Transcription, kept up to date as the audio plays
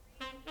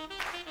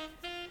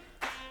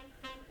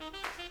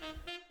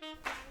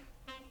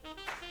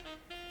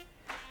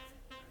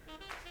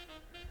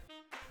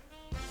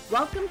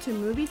Welcome to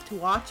Movies to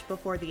Watch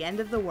Before the End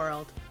of the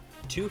World.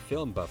 Two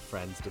film buff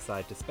friends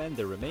decide to spend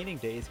their remaining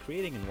days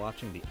creating and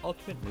watching the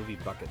ultimate movie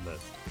bucket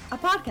list. A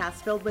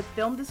podcast filled with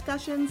film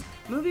discussions,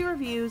 movie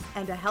reviews,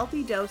 and a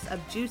healthy dose of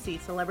juicy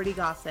celebrity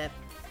gossip.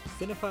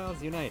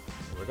 Cinephiles unite.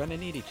 We're gonna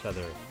need each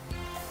other.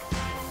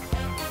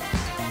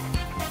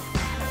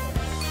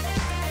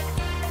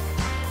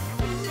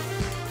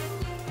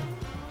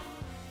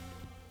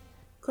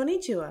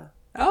 Konnichiwa.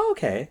 Oh,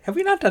 okay. Have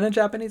we not done a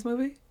Japanese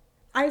movie?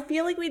 I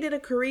feel like we did a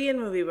Korean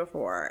movie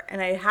before,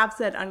 and I have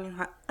said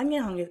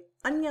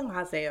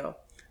annyeonghaseyo.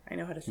 I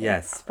know how to say it.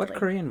 Yes. What properly.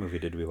 Korean movie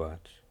did we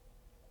watch?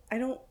 I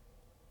don't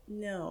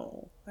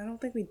know. I don't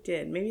think we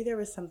did. Maybe there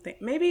was something.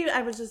 Maybe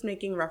I was just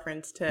making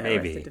reference to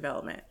Arrested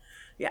Development.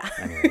 Yeah.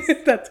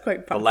 Anyways, That's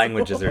quite possible. the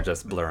languages are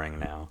just blurring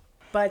now.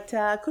 But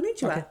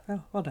konnichiwa. Okay.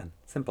 Oh, well done.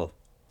 Simple.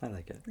 I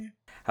like it. Yeah.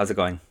 How's it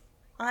going?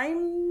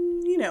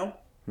 I'm,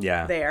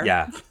 Yeah. there.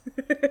 Yeah.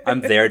 I'm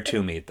there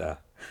too, Mita.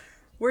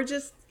 We're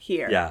just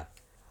here. Yeah.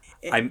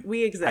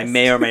 We exist. I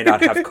may or may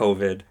not have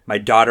COVID. My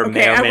daughter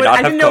may or may I not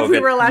have didn't know COVID. if we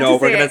were allowed No,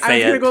 to we're say gonna it. I say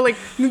was going to it. go like,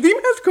 Nadim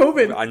has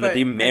COVID.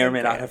 Nadim may or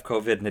may not have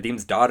COVID.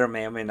 Nadim's daughter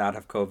may or may not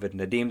have COVID.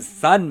 Nadim's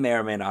son may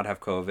or may not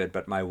have COVID,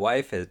 but my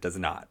wife does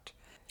not.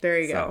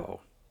 There you go.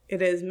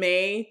 It is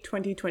May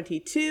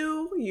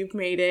 2022. You've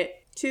made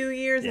it 2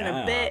 years and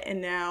a bit,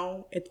 and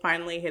now it's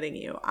finally hitting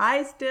you.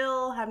 I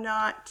still have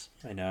not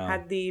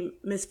had the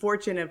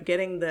misfortune of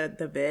getting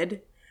the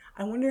vid.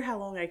 I wonder how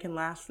long I can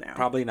last now.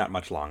 Probably not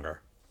much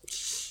longer.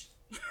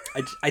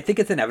 I think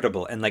it's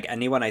inevitable. And like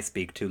anyone I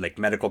speak to, like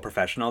medical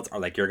professionals are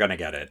like, you're going to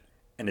get it.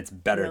 And it's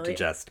better to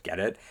just get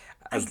it.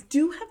 I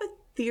do have a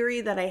theory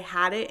that I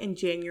had it in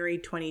January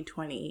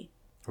 2020.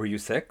 Were you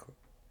sick?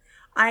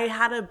 I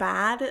had a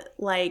bad,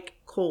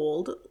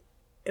 cold.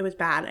 It was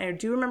bad. I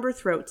do remember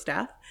throat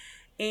stuff.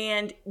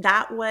 And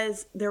there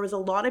was a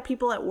lot of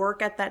people at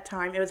work at that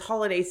time. It was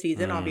holiday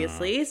season,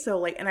 obviously.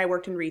 So and I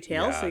worked in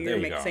retail. So you're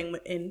mixing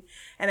in,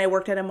 and I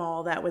worked at a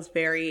mall that was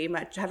very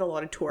much, had a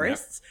lot of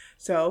tourists. Yep.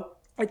 So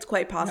it's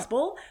quite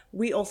possible. Yep.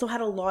 We also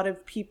had a lot of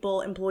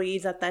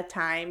employees at that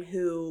time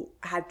who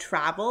had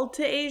traveled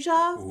to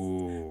Asia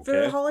for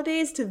the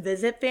holidays to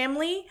visit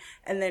family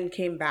and then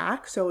came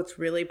back. So it's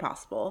really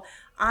possible.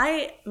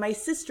 My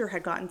sister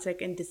had gotten sick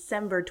in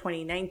December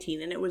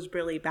 2019 and it was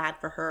really bad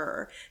for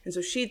her. And so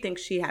she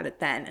thinks she had it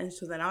then. And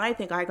so then I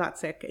think I got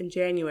sick in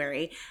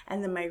January.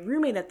 And then my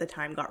roommate at the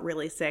time got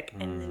really sick.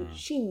 And then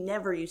she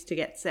never used to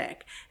get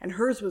sick. And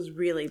hers was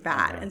really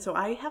bad. And so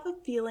I have a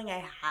feeling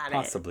I had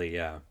Possibly,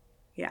 yeah.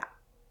 Yeah.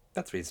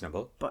 That's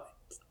reasonable. But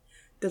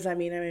does that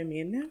mean I'm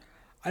immune now?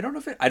 I don't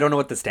know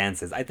what the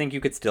stance is. I think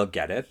you could still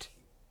get it.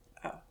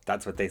 Oh.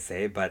 That's what they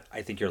say, but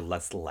I think you're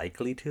less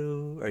likely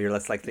to, or you're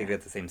less likely to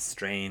get the same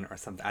strain or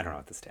something. I don't know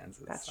what the stance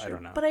is. That's true. I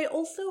don't know. But I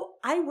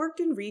worked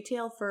in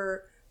retail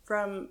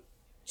from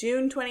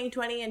June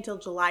 2020 until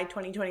July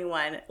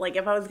 2021.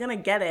 If I was going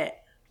to get it,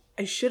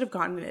 I should have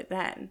gotten it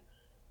then.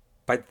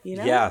 But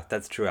yeah,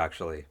 that's true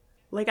actually.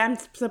 I'm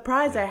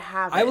surprised I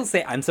haven't. I will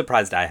say I'm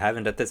surprised I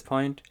haven't at this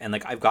point. And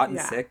I've gotten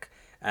sick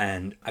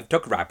and I've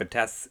took rapid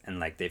tests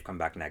and they've come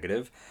back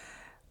negative.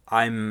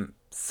 I'm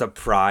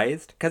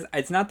surprised because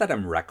it's not that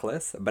I'm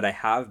reckless, but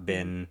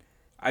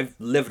I've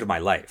lived my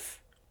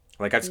life.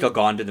 I've still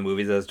gone to the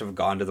movies. I've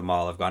gone to the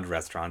mall. I've gone to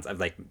restaurants.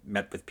 I've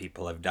met with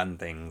people. I've done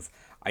things.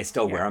 I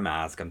still wear a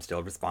mask. I'm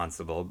still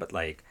responsible, but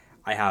I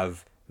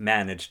have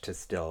managed to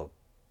still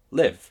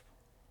live.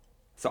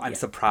 So I'm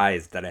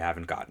surprised that I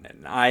haven't gotten it.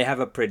 And I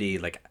have a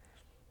pretty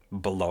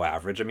below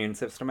average immune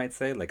system, I'd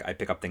say. I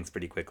pick up things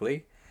pretty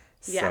quickly.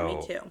 Yeah, me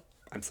too.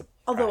 I'm surprised.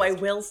 Although I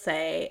will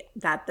say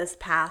that this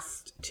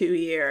past 2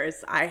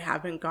 years, I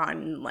haven't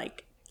gotten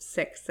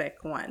sick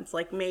once.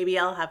 Maybe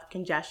I'll have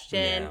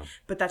congestion,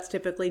 but that's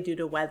typically due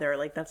to weather.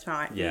 That's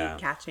not me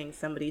catching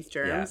somebody's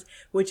germs,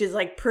 which is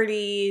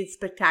pretty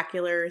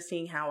spectacular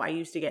seeing how I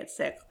used to get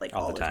sick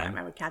all the time.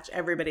 I would catch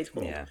everybody's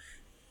cold.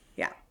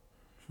 Yeah.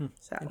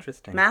 So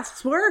interesting.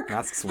 Masks work.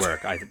 Masks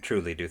work. I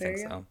truly do think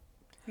so.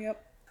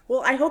 Yep.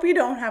 Well, I hope you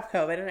don't have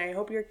COVID, and I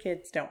hope your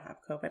kids don't have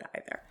COVID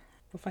either.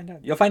 We'll find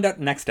out. You'll find out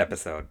next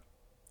episode.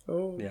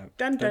 Oh. Yeah.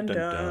 Dun, dun, dun,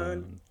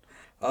 dun.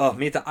 Oh,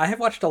 Mita, I have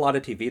watched a lot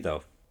of TV,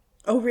 though.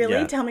 Oh, really?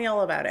 Yeah. Tell me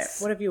all about it.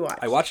 What have you watched?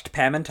 I watched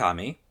Pam and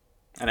Tommy,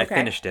 and I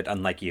finished it,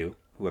 unlike you,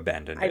 who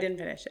abandoned it. I didn't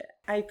finish it.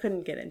 I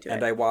couldn't get into it.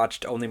 And I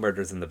watched Only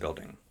Murders in the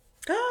Building.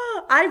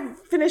 I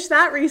finished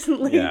that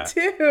recently,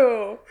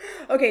 too.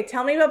 Okay,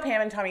 tell me about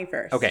Pam and Tommy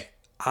first. Okay.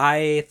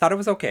 I thought it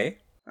was okay.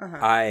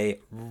 I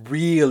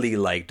really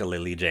liked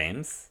Lily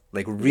James.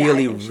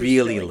 Really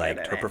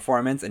liked her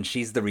performance, and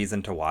she's the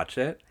reason to watch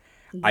it.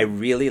 Mm-hmm. I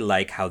really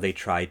like how they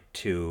tried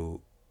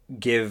to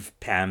give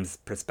Pam's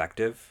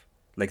perspective.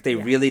 They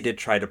really did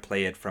try to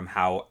play it from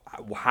how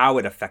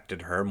it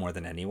affected her more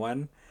than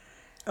anyone.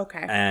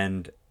 Okay.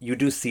 And you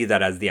do see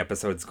that as the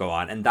episodes go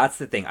on. And that's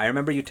the thing. I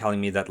remember you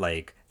telling me that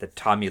the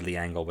Tommy Lee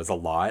angle was a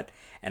lot.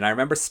 And I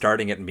remember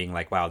starting it and being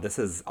like, wow, this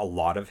is a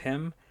lot of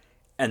him.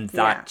 And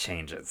that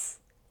changes.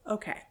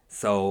 Okay.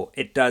 So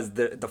it does,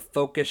 the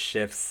focus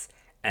shifts,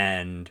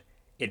 and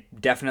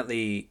it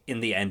definitely, in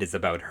the end, is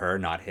about her,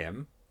 not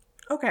him.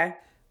 Okay.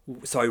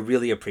 So I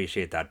really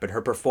appreciate that. But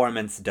her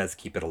performance does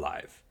keep it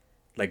alive.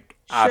 Like,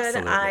 Should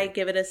absolutely. I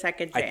give it a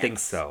second chance? I think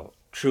so.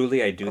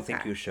 Truly, I do Okay.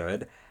 think you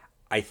should.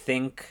 I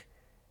think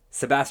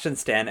Sebastian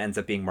Stan ends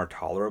up being more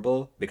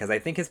tolerable because I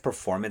think his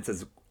performance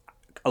is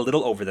a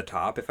little over the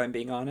top, if I'm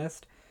being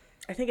honest.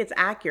 I think it's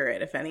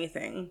accurate, if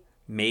anything.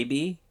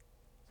 Maybe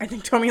I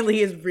think Tommy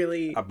Lee is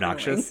really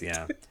obnoxious,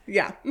 annoying.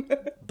 yeah. Yeah.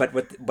 But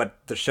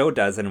what the show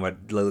does and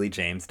what Lily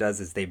James does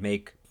is they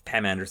make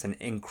Pam Anderson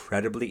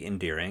incredibly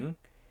endearing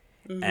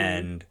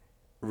and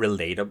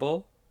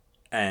relatable,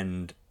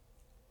 and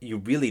you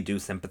really do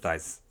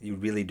sympathize. You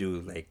really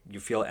do, like, you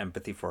feel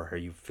empathy for her.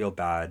 You feel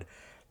bad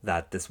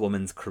that this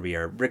woman's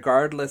career,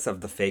 regardless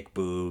of the fake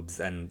boobs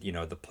and, you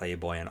know, the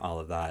Playboy and all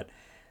of that,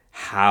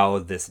 how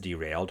this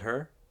derailed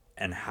her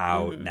and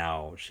how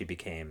now she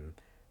became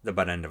the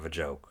butt end of a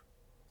joke.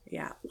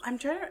 Yeah. I'm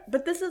trying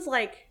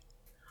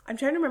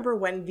to remember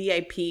when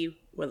VIP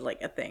was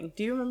like a thing.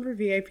 Do you remember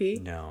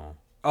VIP? No.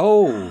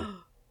 Oh,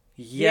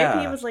 yeah.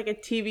 VIP was like a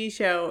TV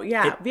show.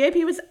 Yeah.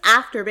 VIP was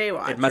after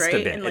Baywatch, It must right?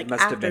 have been. And like It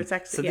must have after been.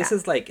 Sex. So yeah. this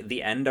is like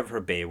the end of her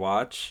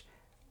Baywatch,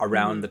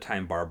 around the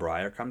time Barbed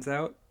Wire comes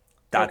out.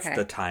 That's Okay.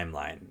 the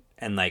timeline,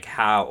 and like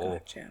how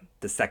Gotcha.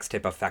 the sex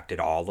tape affected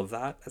all of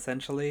that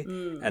essentially,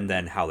 and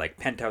then how like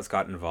Penthouse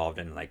got involved,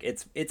 and like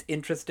it's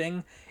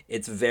interesting.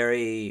 It's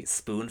very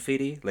spoon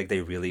feedy, like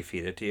they really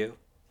feed it to you,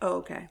 Oh,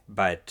 okay.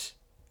 but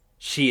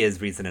she is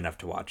reason enough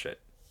to watch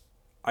it.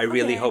 I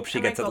really Okay, hope she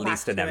I might gets at go back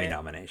least an to Emmy it.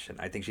 nomination.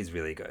 I think she's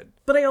really good.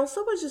 But I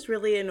also was just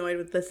really annoyed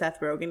with the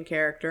Seth Rogen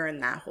character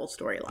and that whole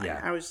storyline.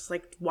 Yeah. I was just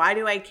like, why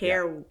do I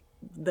care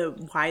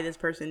why this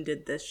person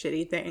did this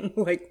shitty thing?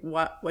 Like,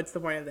 what's the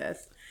point of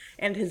this?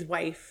 And his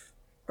wife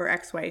or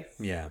ex-wife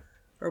Yeah,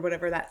 or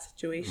whatever that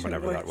situation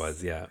whatever that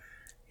was. Yeah.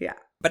 Yeah.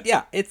 But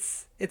yeah,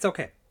 it's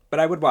okay. But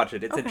I would watch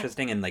it. It's Okay.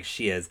 interesting, and like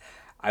she is.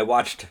 I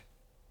watched.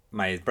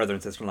 My brother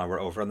and sister-in-law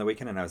were over on the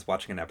weekend, and I was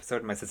watching an episode,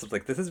 and my sister's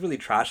like, this is really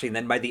trashy. And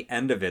then by the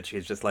end of it,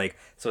 she's just like,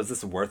 so is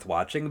this worth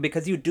watching?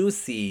 Because you do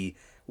see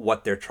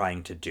what they're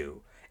trying to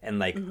do. And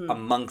like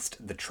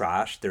amongst the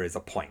trash, there is a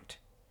point.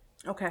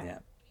 Okay. Yeah.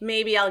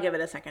 Maybe I'll give it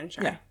a second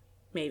try. Yeah.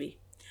 Maybe.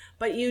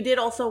 But you did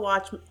also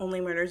watch Only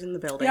Murders in the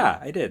Building. Yeah,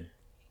 I did.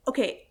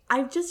 Okay,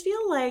 I just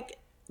feel like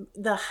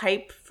the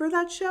hype for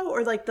that show,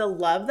 or like the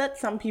love that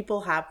some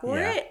people have for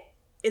Yeah. it,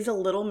 is a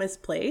little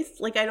misplaced.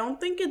 Like, I don't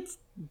think it's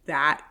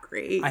that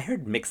great. I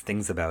heard mixed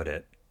things about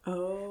it.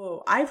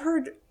 Oh, I've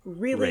heard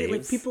really, like,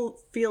 Raves. people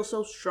feel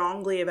so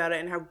strongly about it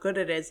and how good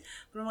it is.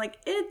 But I'm like,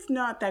 it's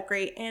not that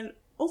great. And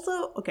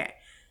also, okay,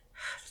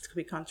 this could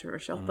be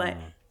controversial, but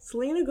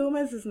Selena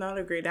Gomez is not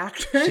a great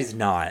actor. She's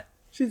not.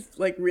 She's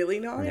like, really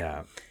not?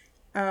 Yeah.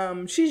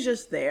 She's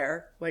just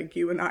there, like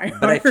you and I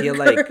But are I feel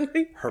like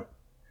currently.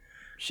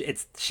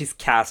 she's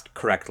cast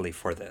correctly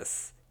for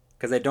this.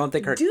 Because I don't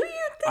think her... Do you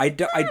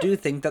think I do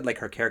think that like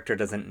her character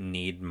doesn't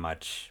need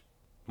much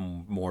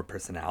more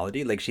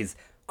personality. Like she's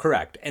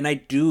correct, and I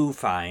do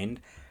find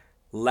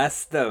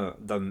less the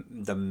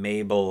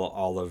Mabel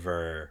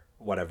Oliver,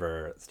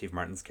 whatever Steve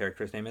Martin's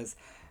character's name is,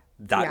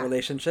 that Yeah.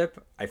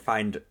 relationship. I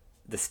find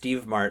the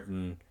Steve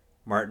Martin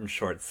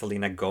Short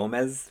Selena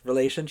Gomez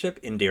relationship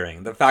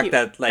endearing. The fact Cute.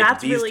 that like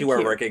That's these really two are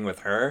cute. working with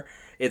her,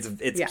 it's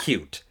Yeah.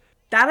 cute.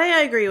 That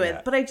I agree with,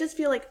 Yeah. but I just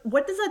feel like,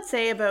 what does that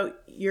say about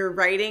your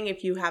writing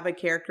if you have a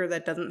character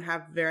that doesn't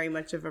have very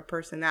much of a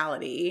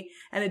personality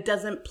and it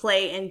doesn't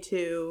play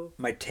into...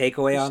 My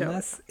takeaway on show.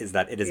 this is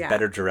that it is Yeah.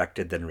 better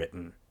directed than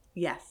written.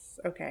 Yes,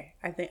 okay.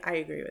 I think I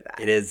agree with that.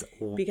 It is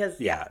Because-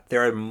 yeah,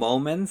 there are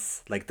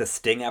moments like the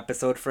Sting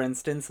episode, for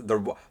instance, the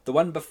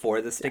one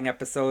before the Sting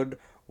episode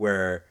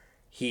where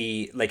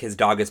he like his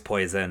dog is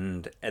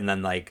poisoned, and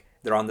then like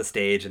they're on the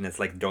stage and it's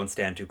like, don't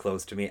stand too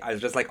close to me. I was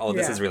just like, oh,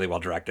 this Yeah. is really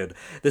well directed.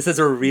 This is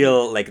a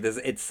real like this.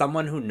 It's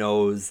someone who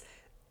knows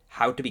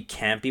how to be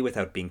campy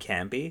without being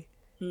campy,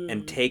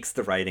 and takes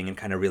the writing and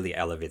kind of really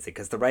elevates it,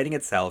 because the writing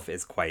itself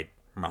is quite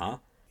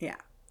Yeah.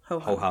 ho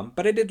hum.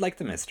 But I did like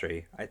the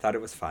mystery. I thought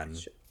it was fun.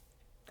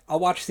 I'll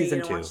watch So you season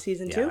gonna 2. watch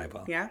season Yeah, 2? I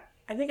will. Yeah.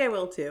 I think I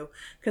will too.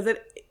 Because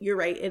you're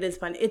right, it is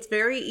fun. It's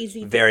very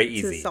easy Very to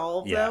easy,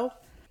 solve, yeah. though.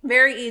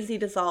 Very easy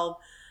to solve.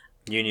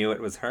 You knew it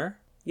was her?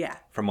 Yeah.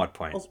 From what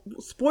point? Well,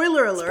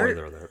 spoiler alert.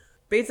 Spoiler alert.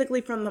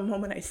 Basically from the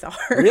moment I saw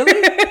her. Really?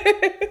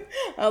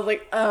 I was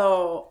like,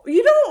 oh,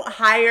 you don't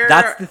hire.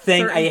 That's the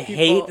thing. certain I people.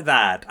 hate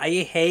that. I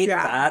hate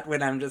Yeah. that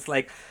when I'm just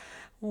like,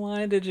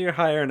 why did you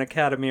hire an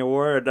Academy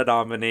Award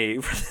nominee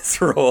for this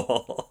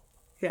role?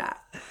 Yeah.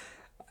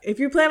 If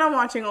you plan on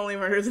watching Only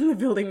Murders in the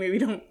Building, maybe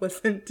don't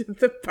listen to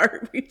the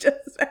part we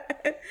just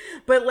said.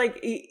 But like,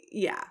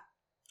 yeah.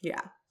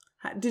 Yeah.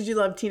 Did you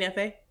love Tina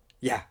Fey?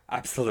 Yeah,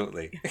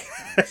 absolutely.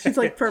 She's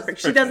like perfect.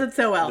 She does it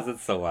so well. Does it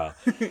so well.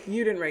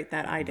 You didn't write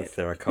that. I did.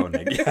 Sarah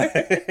Koenig.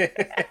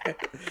 Yeah.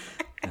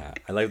 Yeah,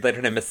 I like that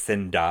her name is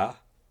Cinda.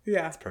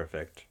 Yeah. It's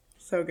perfect.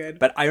 So good.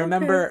 But I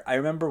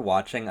remember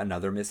watching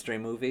another mystery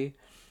movie,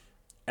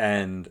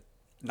 and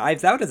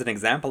Knives Out is an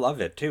example of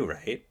it too,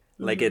 right?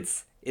 Like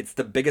it's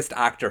the biggest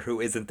actor who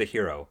isn't the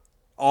hero.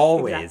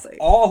 Always. Exactly.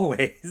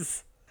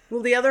 Always.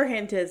 Well, the other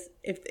hint is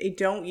if they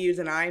don't use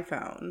an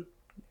iPhone,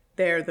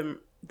 they're the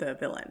the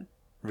villain.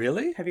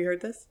 Really? Have you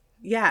heard this?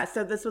 Yeah,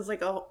 so this was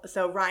like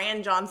so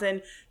Rian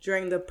Johnson,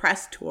 during the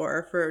press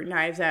tour for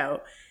Knives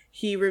Out,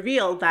 he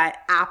revealed that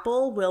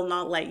Apple will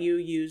not let you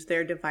use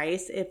their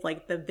device if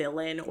like the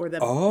villain or the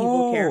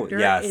evil character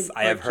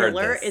I have heard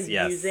killer this. is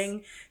Yes.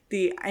 using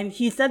and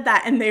he said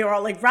that, and they were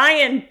all like,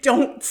 Ryan,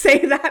 don't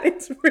say that,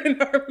 it's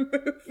in our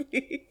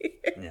movie.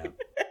 Yeah.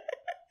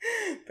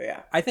 But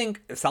yeah. I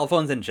think cell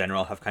phones in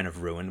general have kind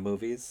of ruined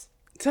movies.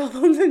 Cell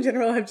phones in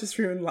general have just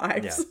ruined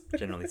lives. Yeah,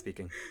 generally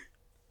speaking.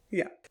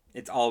 Yeah.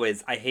 It's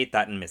always, I hate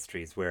that in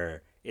mysteries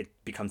where it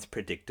becomes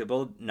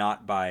predictable,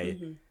 not by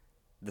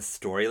the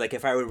story. Like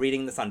if I were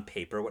reading this on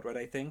paper, what would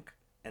I think?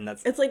 And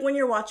that's It's like when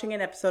you're watching an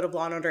episode of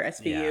Law & Order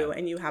SVU Yeah.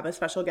 and you have a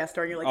special guest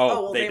star and you're like, Oh,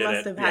 oh, well, they they did must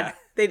it. have had, Yeah.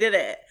 they did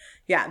it.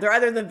 Yeah, they're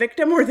either the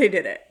victim or they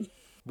did it.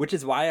 which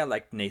is why I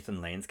liked Nathan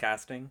Lane's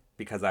casting,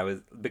 because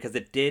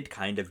it did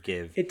kind of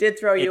give It did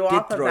throw you off it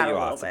did of throw that you a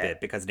off little a bit.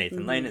 bit because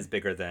Nathan Lane is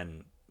bigger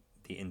than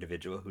the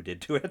individual who did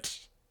do it.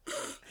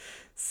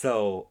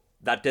 So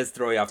that does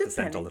throw you off the scent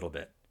a Depending. little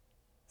bit.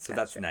 So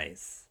That's that's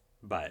nice.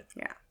 But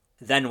Yeah.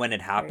 then when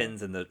it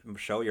happens in the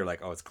show, you're like,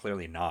 oh, it's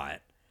clearly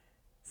not.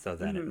 So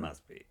then it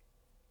must be.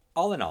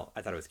 All in all,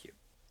 I thought it was cute.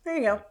 There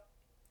you go.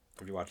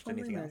 Have you watched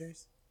Only anything else?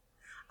 murders.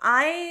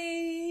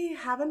 I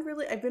haven't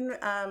really.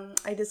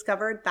 I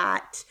discovered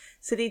that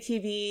City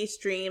TV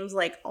streams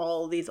like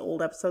all these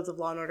old episodes of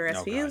Law & Order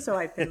SVU, God. so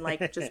I've been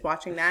like just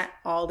watching that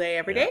all day,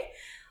 every Yeah. day.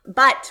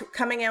 But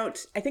coming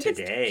out, I think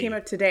Today. it came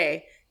out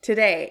today.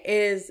 Today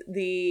is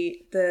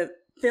the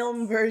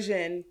film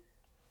version,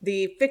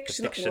 the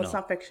fictional. Well, fictional. it's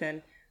not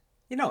fiction.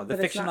 You know, the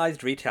But it's not-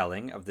 fictionalized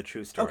retelling of the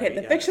true story. Okay,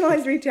 the yeah.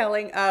 fictionalized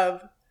retelling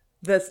of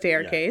The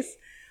Staircase,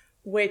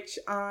 which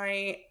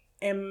I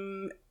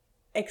am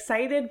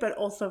excited, but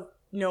also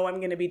know I'm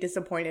going to be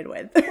disappointed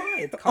with.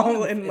 It's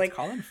Colin, like,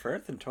 Colin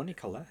Firth and Toni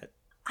Collette.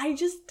 I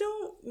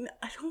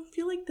don't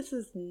feel like this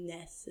is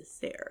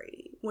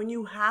necessary when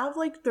you have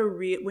like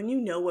when you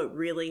know what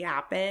really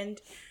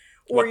happened,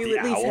 or What, you the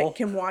at least owl?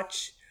 can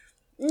watch.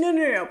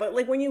 No, but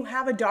like when you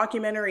have a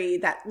documentary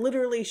that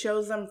literally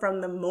shows them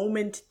from the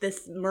moment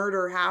this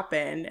murder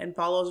happened and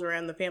follows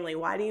around the family,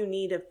 why do you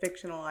need a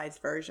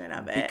fictionalized version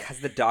of it? Because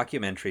the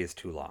documentary is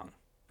too long.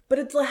 But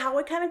it's like how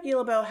I kind of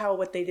feel about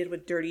what they did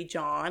with Dirty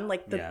John.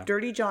 Like the Yeah.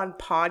 Dirty John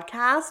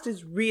podcast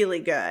is really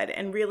good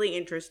and really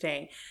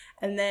interesting.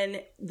 And then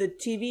the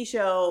TV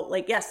show,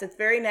 like, yes, it's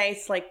very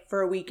nice, like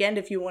for a weekend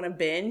if you want to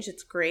binge,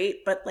 it's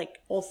great, but like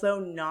also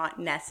not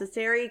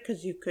necessary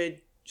because you could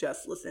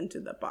just listen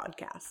to the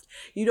podcast.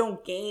 You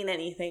don't gain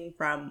anything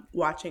from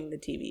watching the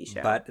TV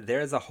show. But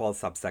there is a whole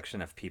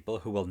subsection of people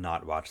who will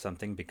not watch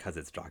something because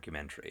it's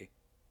documentary.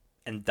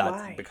 And that's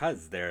Why?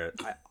 because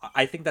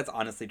I think that's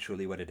honestly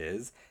truly what it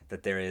is,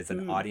 that there is Hmm.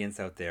 an audience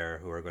out there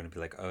who are going to be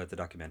like, oh, it's a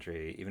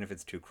documentary. Even if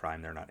it's true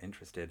crime, they're not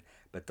interested,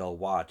 but they'll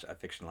watch a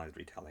fictionalized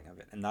retelling of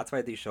it. And that's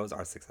why these shows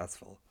are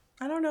successful.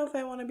 I don't know if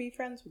I want to be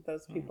friends with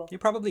those people. You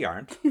probably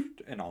aren't,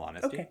 in all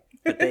honesty, Okay.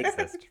 but they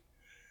exist.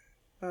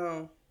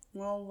 Oh.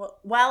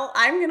 Well,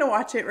 I'm going to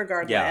watch it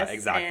regardless. Yeah,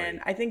 exactly.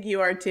 And I think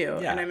you are too.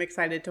 Yeah. And I'm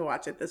excited to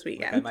watch it this Like,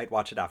 weekend. I might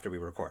watch it after we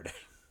record.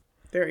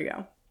 There we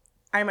go.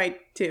 I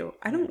might too.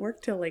 I don't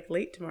work till like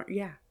late tomorrow.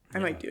 Yeah, I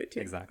might do it too.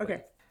 exactly.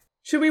 Okay.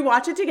 Should we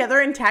watch it together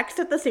and text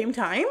at the same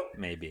time?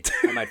 Maybe.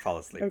 I might fall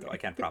asleep, though. I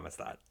can't promise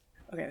that.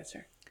 Okay, that's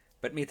fair.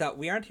 But Mitha,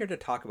 we aren't here to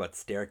talk about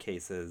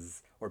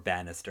staircases or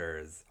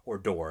banisters or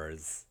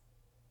doors.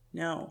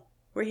 No,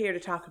 we're here to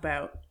talk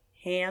about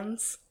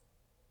hands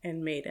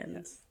and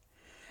maidens.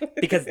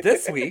 Because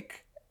this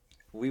week,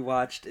 we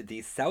watched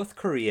the South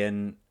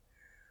Korean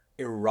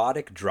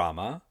erotic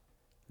drama,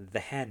 The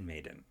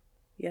Handmaiden.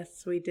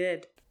 Yes, we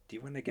did. Do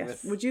you want to give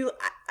Yes. us... Would you?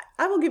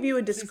 I will give you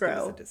a give us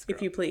discro, a discro,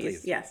 if you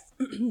please. please. Yes.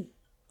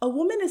 A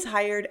woman is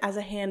hired as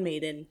a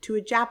handmaiden to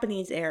a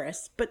Japanese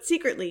heiress, but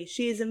secretly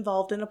she is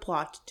involved in a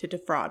plot to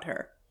defraud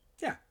her.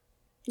 Yeah,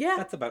 Yeah.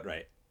 that's about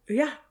right.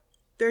 Yeah.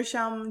 There's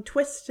some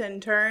twists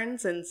and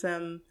turns and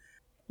some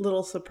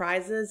little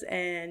surprises,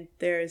 and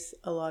there's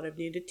a lot of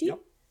nudity. Yep.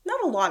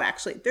 Not a lot,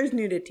 actually. There's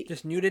nudity.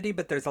 Just nudity,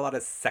 but there's a lot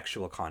of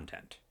sexual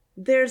content.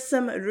 There's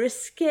some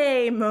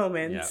risque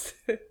moments,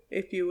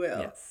 if you will.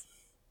 Yes.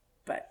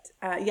 But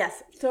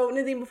yes. So,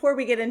 Nadine, before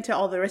we get into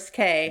all the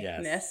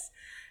risque-ness,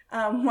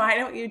 why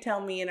don't you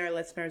tell me and our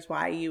listeners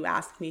why you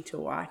asked me to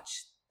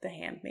watch The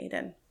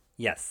Handmaiden?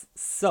 Yes.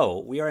 So,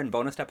 we are in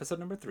bonus episode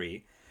number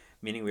 3,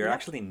 meaning we are Yep.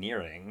 actually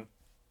nearing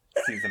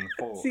season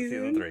 4.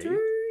 Season 3.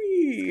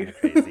 Kind of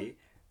crazy.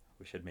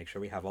 We should make sure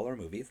we have all our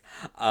movies.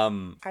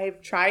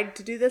 I've tried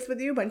to do this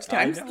with you a bunch of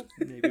times. I know.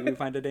 Maybe we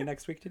find a day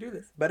next week to do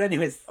this. But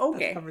anyways, Okay.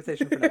 that's a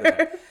conversation for another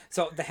time.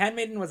 So The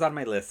Handmaiden was on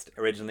my list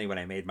originally when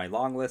I made my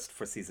long list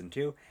for season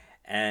 2,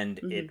 and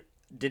it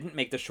didn't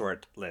make the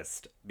short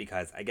list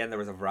because, again, there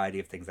was a variety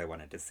of things I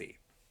wanted to see,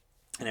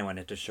 and I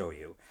wanted to show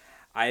you.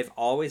 I've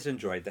always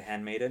enjoyed The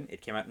Handmaiden.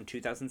 It came out in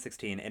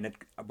 2016, and there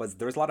was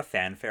a lot of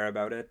fanfare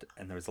about it,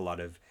 and there was a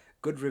lot of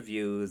good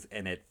reviews,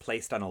 and it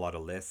placed on a lot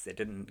of lists. It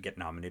didn't get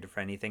nominated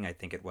for anything. I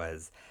think it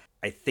was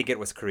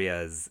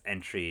Korea's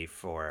entry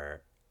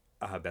for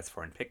Best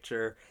Foreign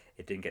Picture.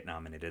 It didn't get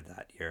nominated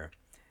that year.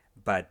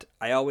 But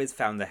I always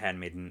found The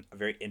Handmaiden a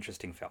very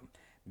interesting film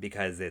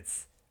because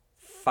it's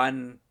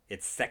fun,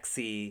 it's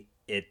sexy,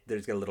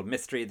 there's a little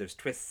mystery, there's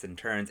twists and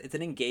turns. It's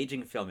an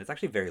engaging film. It's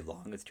actually very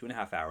long. It's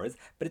 2.5 hours,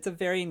 but it's a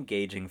very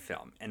engaging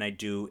film, and I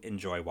do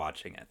enjoy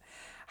watching it.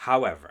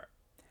 However,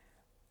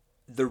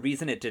 the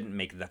reason it didn't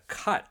make the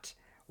cut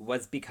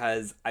was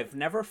because I've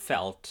never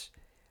felt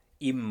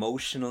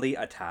emotionally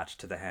attached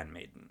to The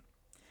Handmaiden.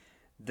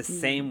 The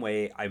same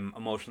way I'm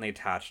emotionally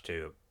attached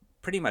to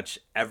pretty much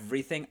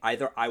everything.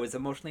 Either I was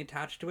emotionally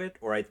attached to it,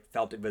 or I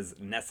felt it was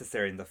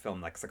necessary in the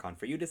film lexicon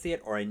for you to see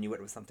it, or I knew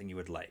it was something you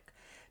would like.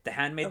 The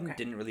Handmaiden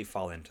didn't really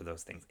fall into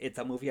those things. It's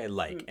a movie I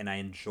like, and I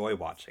enjoy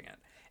watching it.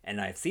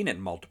 And I've seen it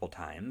multiple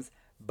times,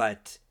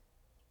 but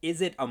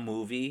is it a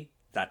movie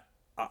that,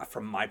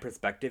 from my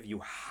perspective, you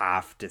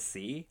have to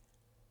see?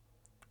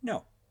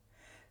 No.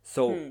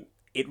 So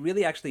it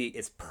really actually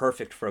is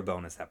perfect for a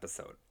bonus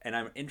episode. And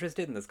I'm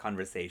interested in this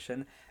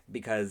conversation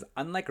because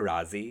unlike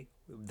Razi,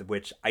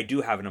 which I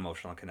do have an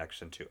emotional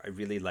connection to, I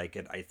really like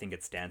it. I think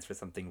it stands for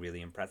something really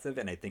impressive,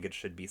 and I think it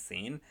should be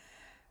seen.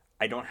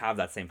 I don't have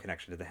that same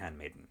connection to The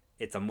Handmaiden.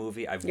 It's a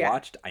movie I've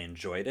watched. I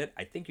enjoyed it.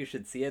 I think you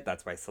should see it.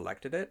 That's why I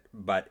selected it.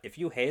 But if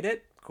you hate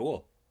it,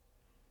 cool.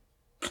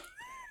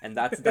 And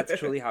that's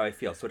truly how I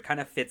feel. So it kind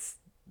of fits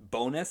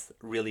bonus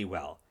really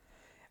well.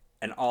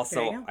 And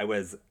also, I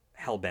was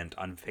hell-bent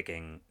on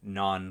picking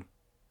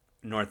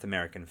non-North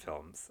American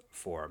films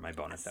for my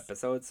bonus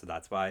episode. So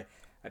that's why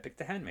I picked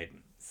The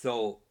Handmaiden.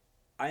 So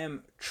I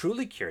am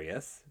truly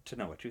curious to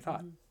know what you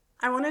thought.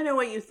 I want to know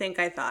what you think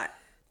I thought.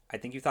 I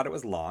think you thought it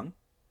was long.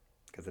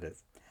 Because it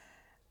is.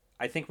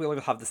 I think we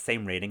will have the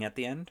same rating at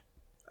the end.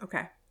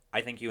 Okay.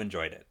 I think you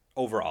enjoyed it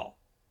overall.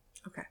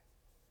 Okay.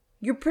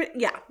 You're pretty,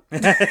 yeah.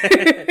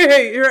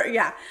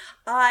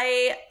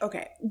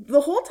 Okay.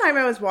 The whole time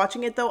I was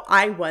watching it, though,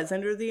 I was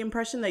under the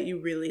impression that you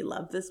really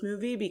loved this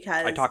movie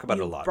because I talk about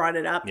it a lot. Brought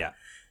it up. Yeah.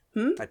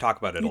 I talk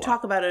about it a lot. You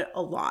talk about it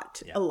a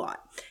lot. Yeah. A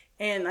lot.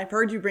 And I've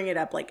heard you bring it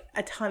up like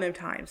a ton of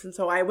times. And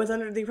so I was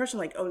under the impression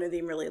like, oh,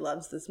 Nadim really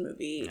loves this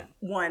movie. Yeah.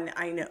 One,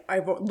 I know,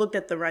 I've looked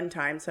at the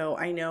runtime, so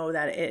I know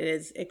that it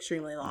is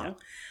extremely long. Yeah.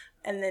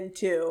 And then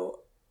two,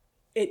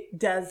 it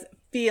does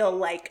feel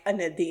like a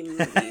Nadim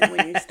movie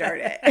when you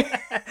start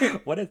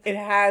it. What is it?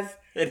 Has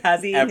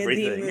the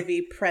everything. Nadim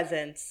movie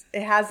presence.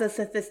 It has a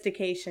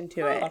sophistication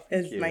to it,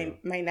 is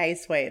my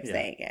nice way of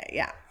saying it.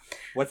 Yeah.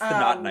 What's the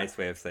not nice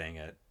way of saying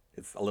it?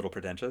 It's a little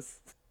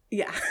pretentious?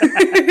 Yeah.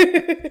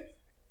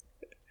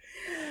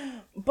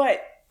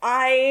 But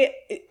I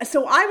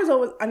was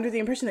always under the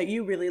impression that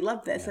you really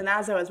loved this. Yeah. And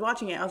as I was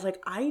watching it, I was like,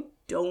 I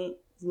don't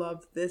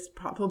love this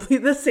probably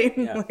the same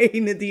way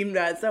Nadim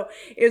does. So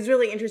it was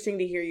really interesting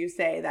to hear you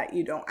say that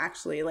you don't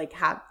actually like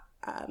have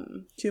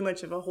too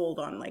much of a hold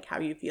on like how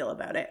you feel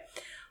about it.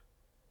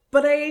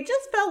 But I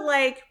just felt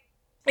like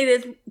it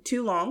is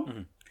too long.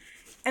 Mm-hmm.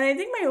 And I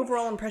think my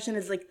overall impression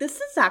is like, this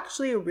is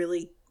actually a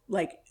really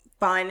like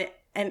fun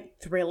and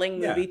thrilling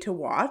movie to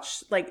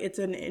watch. Like, it's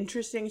an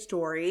interesting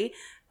story.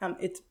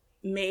 It's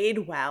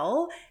made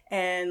well,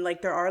 and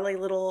like there are like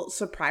little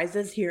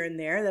surprises here and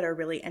there that are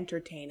really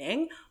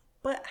entertaining.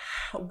 But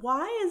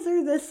why is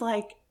there this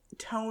like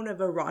tone of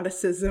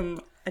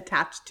eroticism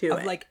attached to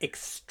it? Like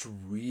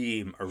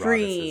extreme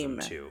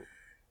eroticism too.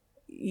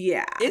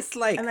 Yeah, it's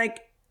like and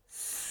like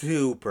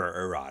super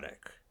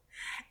erotic.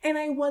 And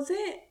I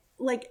wasn't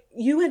like,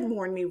 you had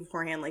warned me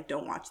beforehand, like,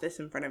 don't watch this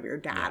in front of your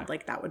dad.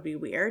 Like, that would be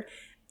weird.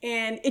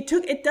 And it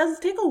does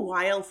take a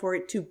while for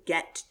it to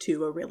get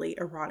to a really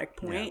erotic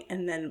point.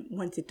 And then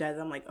once it does,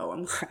 I'm like, oh,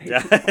 I'm glad I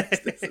didn't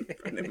watch this in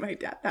front of my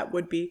dad. That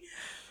would be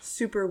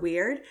super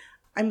weird.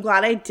 I'm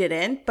glad I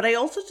didn't. But I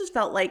also just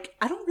felt like,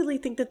 I don't really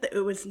think that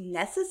it was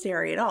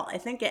necessary at all. I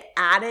think it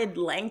added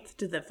length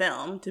to the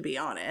film, to be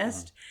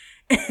honest.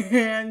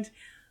 And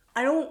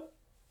I don't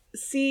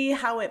see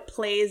how it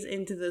plays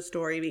into the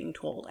story being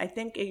told. I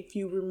think if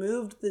you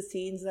removed the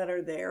scenes that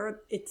are there,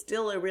 it's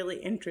still a really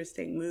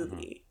interesting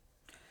movie.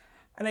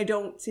 And I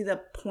don't see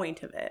the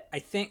point of it. I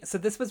think, so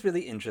this was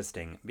really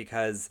interesting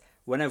because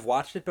when I've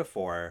watched it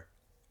before,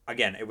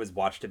 again, it was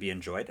watched to be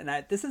enjoyed.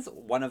 And this is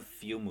one of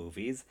few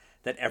movies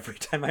that every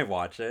time I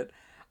watch it,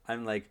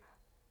 I'm like,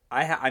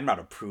 I'm not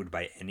a prude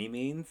by any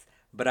means,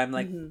 but I'm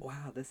like,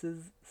 wow, this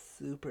is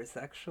super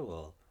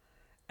sexual.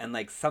 And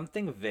like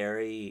something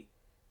very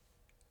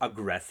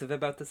aggressive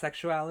about the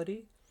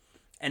sexuality.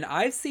 And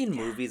I've seen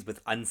movies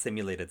with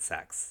unsimulated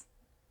sex.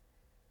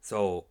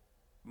 So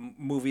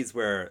movies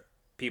where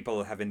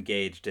people have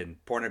engaged in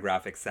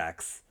pornographic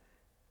sex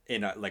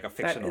in a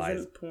fictionalized. That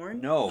isn't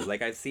porn? No,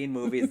 like I've seen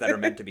movies that are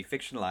meant to be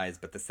fictionalized,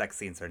 but the sex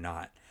scenes are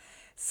not.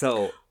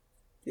 So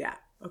yeah,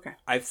 okay.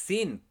 I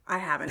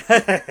haven't.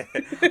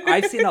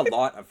 I've seen a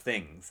lot of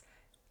things.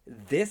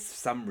 This,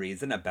 some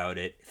reason about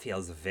it,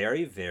 feels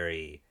very,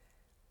 very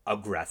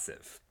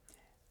aggressive.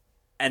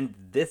 And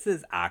this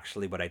is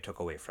actually what I took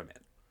away from it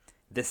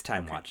this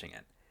time watching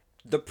it.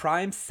 The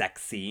prime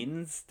sex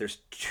scenes, there's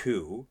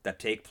two that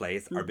take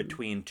place, are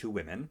between two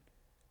women.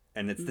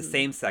 And it's the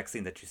same sex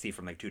scene that you see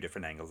from like two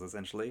different angles,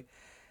 essentially.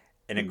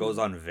 And it goes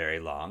on very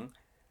long.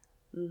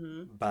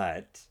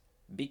 But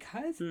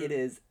because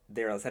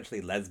they're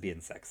essentially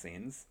lesbian sex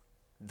scenes,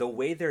 the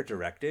way they're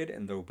directed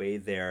and the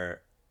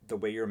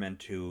way you're meant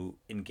to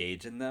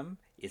engage in them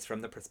is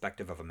from the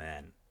perspective of a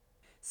man.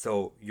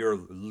 So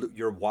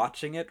you're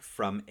watching it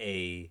from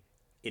it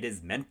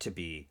is meant to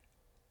be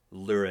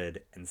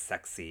lurid and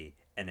sexy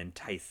and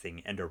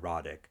enticing and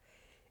erotic.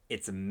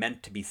 It's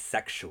meant to be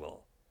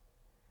sexual.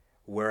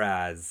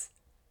 Whereas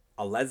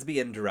a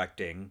lesbian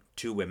directing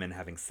two women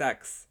having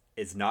sex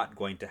is not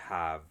going to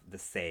have the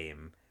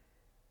same,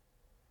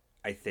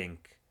 I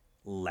think,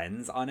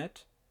 lens on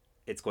it.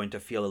 It's going to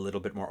feel a little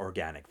bit more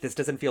organic. This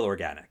doesn't feel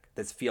organic.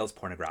 This feels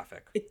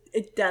pornographic.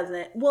 It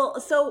doesn't. Well,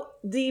 so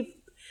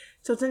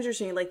it's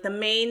interesting. Like the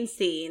main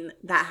scene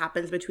that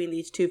happens between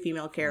these two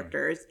female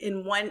characters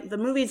in the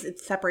movie's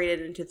it's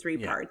separated into three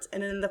parts,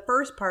 and in the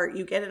first part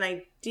you get an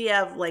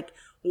idea of like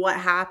what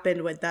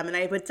happened with them, and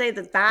I would say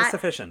that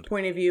sufficient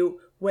point of view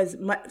was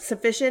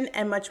sufficient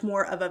and much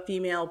more of a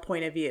female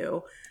point of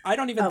view. I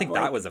don't even think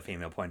that was a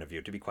female point of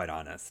view, to be quite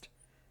honest.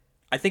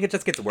 I think it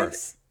just gets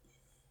worse.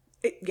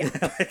 It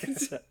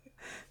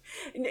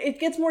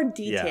gets more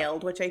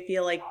detailed, which I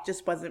feel like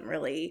just wasn't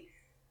really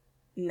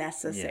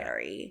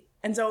necessary.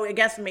 And so I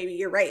guess maybe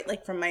you're right.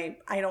 Like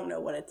I don't know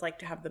what it's like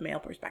to have the male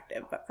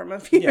perspective, but from a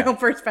female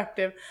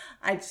perspective,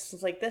 I just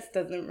was like, this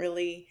doesn't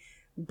really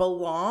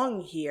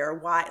belong here.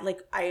 Why? Like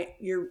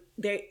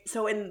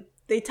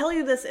they tell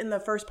you this in the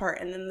first part,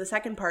 and then the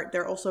second part,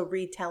 they're also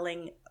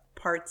retelling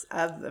parts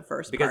of the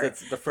first part.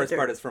 Because the first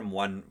part is from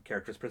one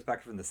character's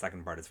perspective, and the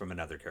second part is from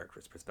another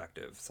character's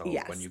perspective. So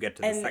when you get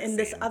to the sex scene,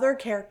 this other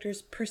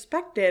character's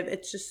perspective,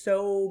 it's just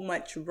so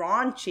much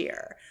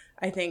raunchier,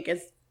 I think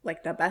is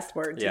like the best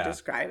word to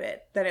describe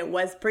it, than it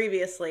was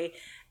previously.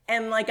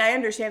 And like I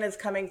understand it's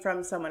coming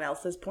from someone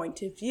else's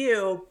point of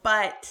view,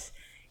 but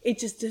it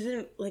just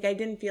didn't, like, I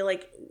didn't feel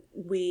like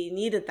we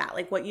needed that.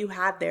 Like what you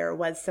had there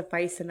was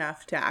suffice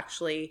enough to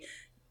actually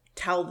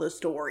tell the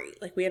story.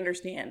 Like we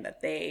understand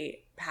that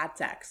they had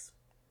sex.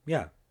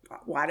 Yeah.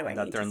 Why do I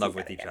that need they're to in love see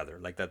with that each again? other?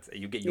 Like that's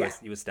you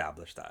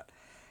establish that.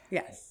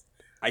 Yes.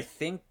 I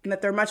think and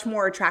that they're much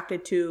more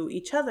attracted to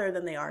each other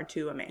than they are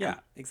to a man. Yeah,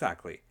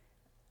 exactly.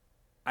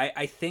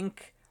 I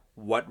think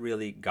what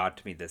really got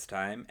to me this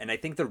time, and I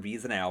think the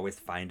reason I always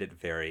find it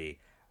very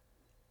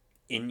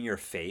in your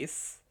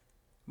face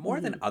more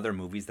than other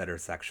movies that are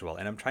sexual,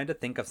 and I'm trying to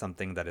think of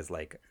something that is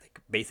like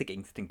Basic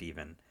Instinct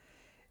even,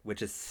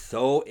 which is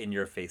so in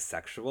your face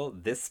sexual.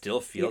 This still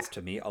feels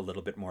to me a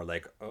little bit more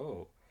like,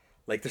 oh,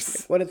 like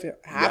there's what is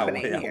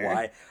happening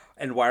here?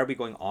 Why are we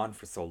going on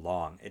for so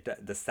long?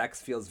 The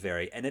sex feels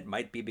very, and it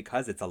might be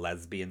because it's a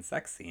lesbian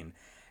sex scene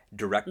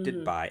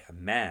directed by a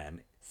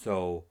man,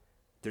 so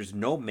there's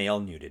no male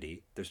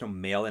nudity, there's no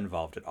male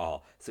involved at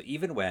all. So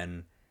even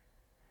when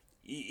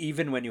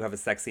you have a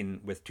sex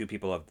scene with two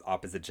people of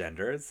opposite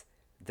genders,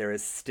 there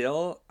is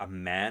still a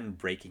man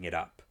breaking it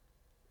up,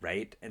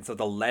 right? And so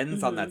the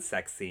lens on that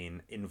sex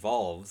scene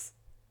involves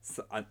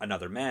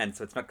another man,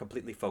 so it's not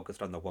completely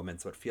focused on the woman,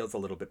 so it feels a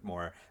little bit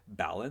more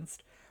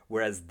balanced.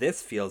 Whereas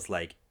this feels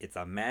like it's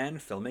a man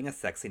filming a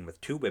sex scene with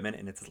two women,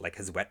 and it's like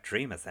his wet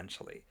dream,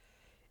 essentially.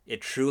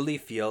 It truly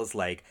feels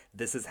like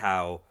this is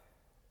how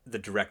the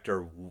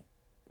director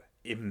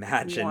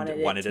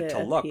wanted it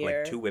to look,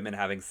 like two women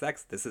having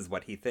sex. This is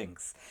what he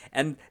thinks.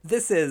 And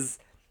this is,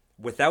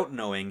 without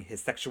knowing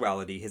his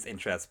sexuality, his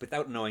interests,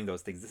 without knowing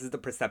those things, this is the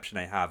perception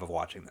I have of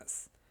watching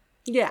this.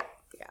 Yeah.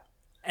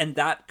 And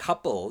that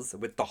couples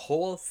with the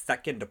whole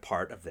second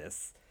part of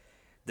this.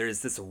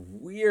 There's this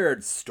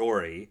weird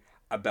story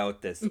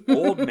about this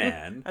old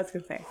man I was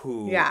gonna say,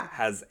 who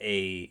has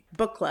a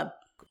book club,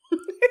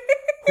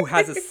 who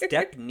has a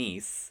step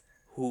niece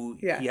who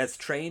he has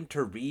trained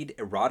to read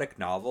erotic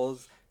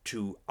novels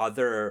to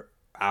other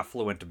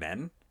affluent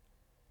men.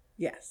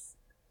 Yes.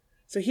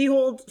 So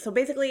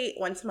basically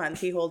once a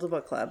month he holds a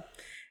book club.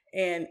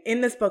 And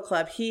in this book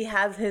club, he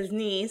has his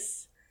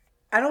niece.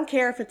 I don't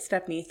care if it's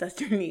step niece, that's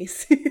your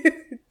niece.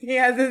 He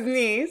has his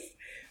niece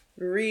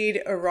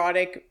read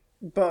erotic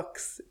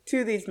books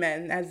to these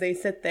men as they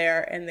sit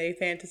there and they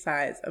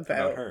fantasize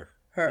about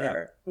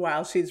her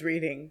while she's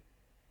reading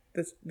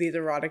these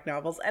erotic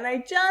novels. And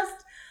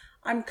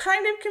I'm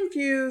kind of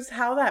confused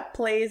how that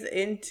plays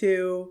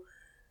into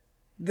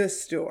the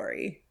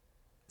story.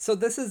 So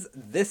this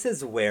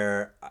is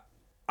where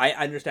I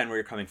understand where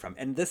you're coming from.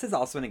 And this is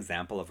also an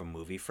example of a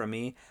movie for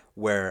me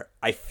where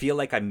I feel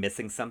like I'm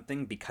missing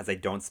something because I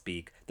don't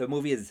speak. The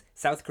movie is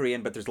South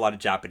Korean, but there's a lot of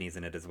Japanese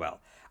in it as well.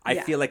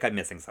 I feel like I'm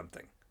missing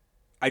something.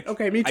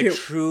 Okay, me too.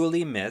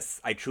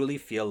 I truly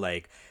feel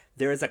like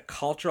there is a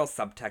cultural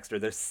subtext or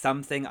there's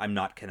something I'm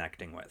not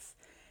connecting with.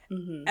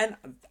 Mm-hmm. And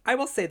I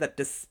will say that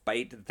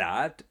despite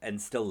that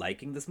and still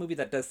liking this movie,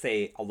 that does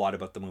say a lot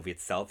about the movie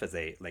itself as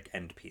a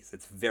end piece.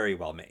 It's very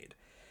well made.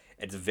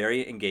 It's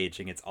very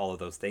engaging. It's all of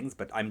those things,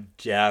 but I'm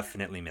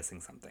definitely missing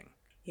something.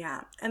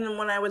 Yeah. And then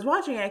when I was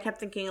watching it, I kept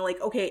thinking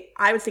okay,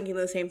 I was thinking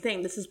the same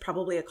thing. This is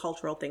probably a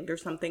cultural thing.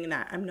 There's something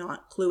that I'm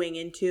not cluing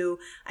into.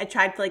 I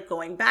tried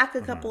going back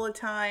a couple of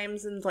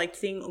times and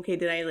seeing, okay,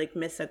 did I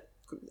miss a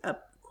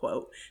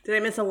quote. Did I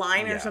miss a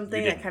line or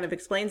something that kind of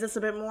explains this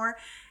a bit more?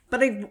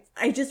 But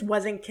I just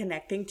wasn't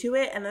connecting to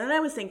it. And then I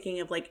was thinking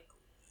of like,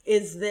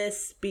 is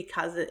this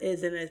because it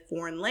is in a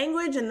foreign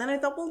language? And then I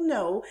thought, well,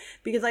 no,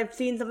 because I've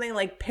seen something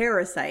like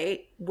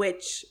Parasite,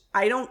 which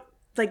I don't,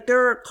 like,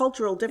 there are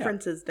cultural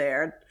differences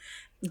there.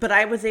 But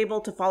I was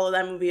able to follow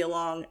that movie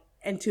along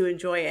and to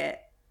enjoy it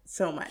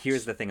so much.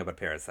 Here's the thing about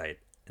Parasite.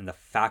 And the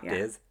fact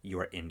is, you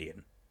are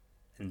Indian.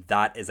 And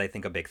that is, I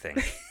think, a big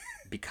thing.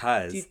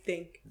 Because do you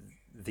think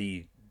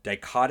the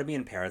dichotomy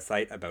in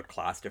Parasite about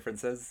class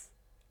differences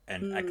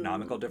and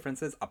economical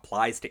differences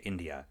applies to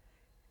India.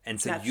 And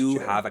so that's you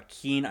true. Have a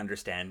keen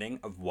understanding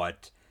of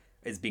what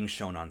is being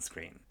shown on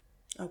screen.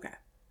 Okay.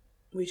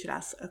 We should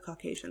ask a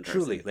Caucasian person.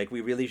 Truly. Like,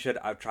 we really should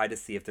try to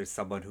see if there's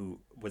someone who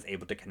was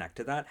able to connect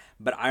to that.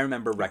 But I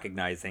remember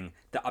recognizing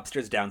the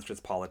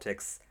upstairs-downstairs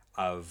politics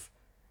of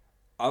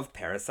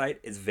Parasite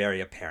is very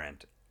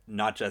apparent.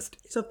 Not just...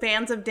 So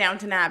fans of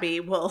Downton Abbey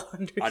will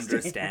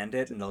understand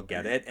it and they'll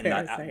get it. And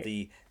that,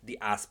 the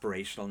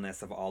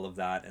aspirationalness of all of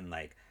that and,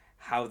 like,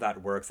 how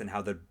that works and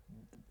how the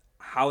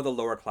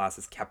lower class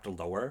is kept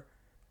lower,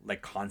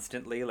 like,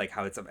 constantly, like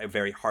how it's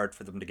very hard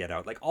for them to get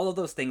out. Like, all of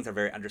those things are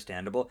very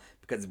understandable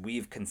because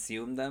we've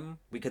consumed them.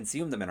 We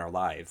consume them in our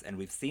lives and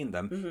we've seen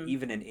them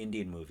even in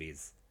Indian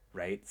movies,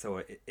 right?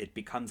 So it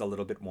becomes a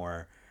little bit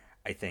more,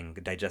 I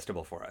think,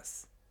 digestible for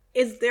us.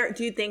 Do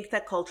you think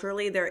that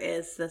culturally there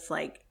is this,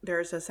 like,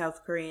 there's a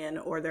South Korean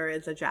or there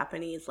is a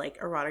Japanese, like,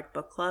 erotic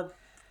book club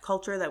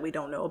culture that we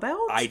don't know about?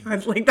 Like,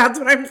 that's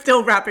what I'm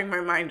still wrapping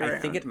my mind around. I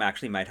think it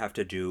actually might have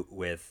to do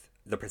with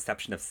the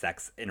perception of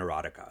sex in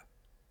erotica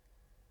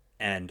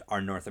and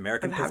our North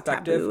American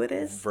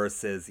perspective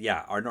versus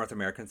our North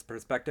American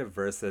perspective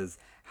versus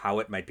how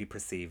it might be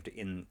perceived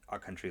in a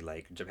country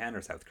like Japan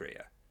or South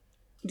Korea.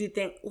 Do you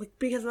think, like,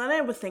 because then I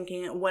was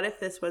thinking, what if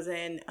this was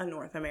in a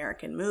North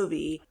American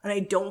movie? And I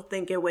don't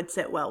think it would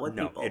sit well with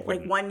people.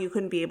 Like, one, you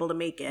couldn't be able to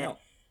make it.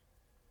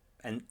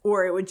 No.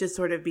 Or it would just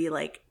sort of be,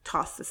 like,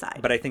 tossed aside.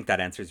 But I think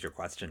that answers your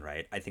question,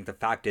 right? I think the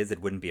fact is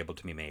it wouldn't be able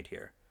to be made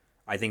here.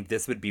 I think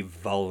this would be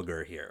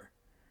vulgar here.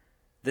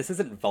 This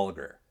isn't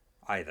vulgar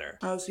either.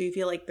 Oh, so you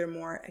feel like they're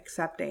more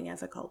accepting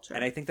as a culture.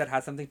 And I think that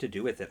has something to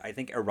do with it. I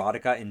think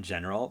erotica in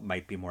general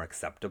might be more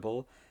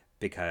acceptable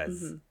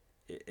because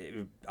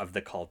of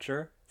the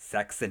culture.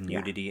 Sex and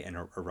nudity and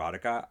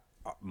erotica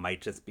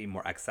might just be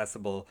more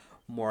accessible,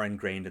 more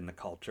ingrained in the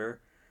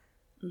culture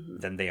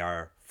than they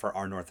are for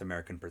our North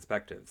American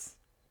perspectives.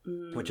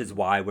 Which is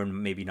why we're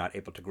maybe not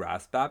able to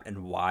grasp that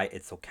and why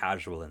it's so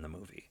casual in the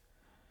movie.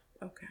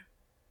 Okay.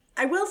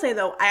 I will say,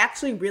 though, I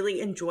actually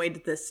really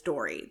enjoyed this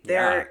story.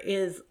 It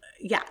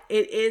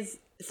is.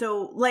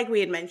 So, like we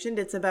had mentioned,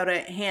 it's about a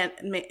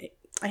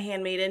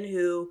handmaiden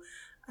who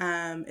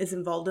is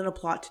involved in a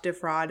plot to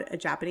defraud a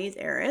Japanese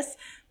heiress.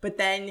 But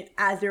then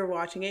as you're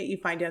watching it, you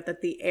find out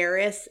that the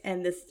heiress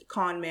and this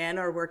con man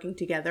are working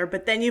together.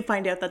 But then you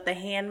find out that the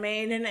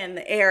handmaiden and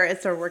the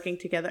heiress are working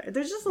together.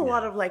 There's just a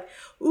lot of, like,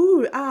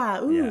 ooh, ah,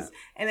 oohs. Yeah.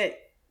 And it,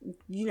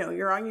 you know,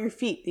 you're on your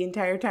feet the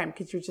entire time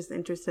because you're just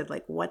interested,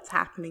 like, what's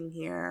happening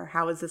here?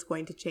 How is this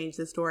going to change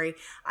the story?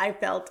 I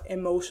felt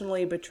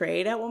emotionally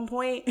betrayed at one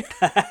point.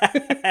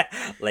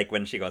 Like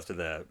when she goes to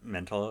the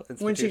mental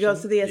institution? When she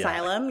goes to the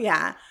asylum,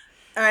 yeah.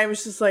 And I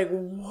was just like,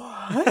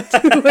 what?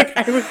 Like,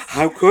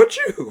 how could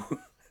you?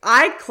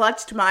 I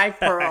clutched my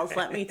pearls,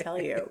 let me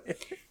tell you.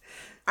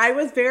 I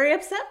was very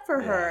upset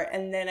for her.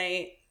 And then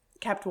I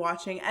kept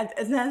watching. And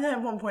then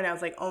at one point I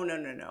was like, oh,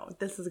 no.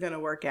 This is going to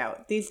work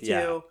out. These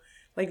two,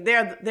 like,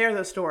 they're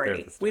the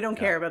story. We don't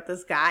care about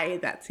this guy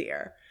that's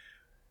here.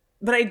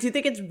 But I do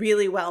think it's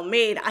really well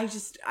made.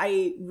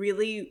 I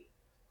really,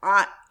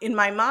 in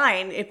my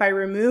mind, if I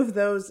remove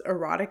those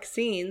erotic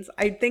scenes,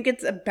 I think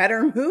it's a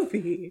better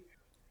movie.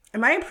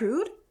 Am I a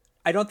prude?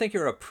 I don't think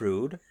you're a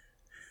prude.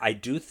 I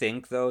do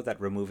think, though, that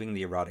removing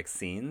the erotic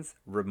scenes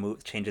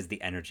changes the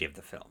energy of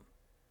the film.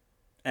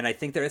 And I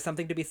think there is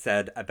something to be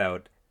said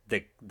about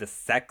the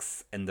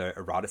sex and the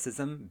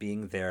eroticism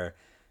being there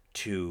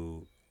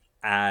to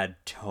add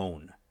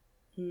tone.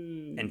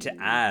 And to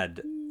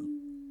add...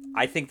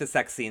 I think the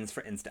sex scenes,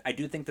 for instance... I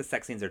do think the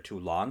sex scenes are too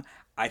long.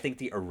 I think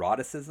the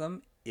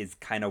eroticism is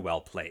kind of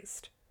well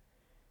placed.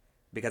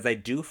 Because I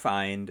do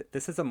find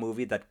this is a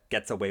movie that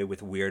gets away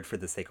with weird for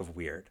the sake of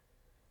weird.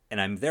 And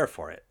I'm there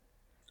for it.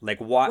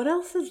 Like, what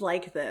else is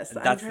like this?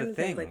 That's the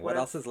thing. Like, what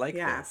else is like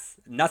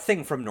this?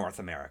 Nothing from North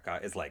America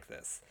is like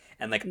this.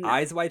 And, like,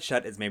 Eyes Wide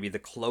Shut is maybe the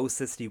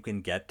closest you can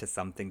get to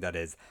something that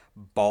is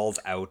balls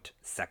out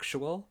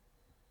sexual.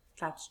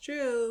 That's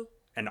true.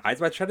 And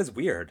Eyes Wide Shut is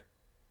weird.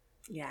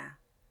 Yeah.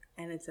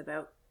 And it's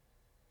about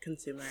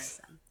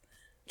consumerism.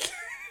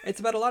 It's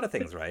about a lot of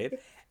things, right?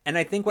 And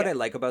I think what I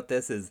like about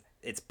this is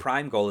its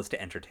prime goal is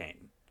to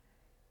entertain.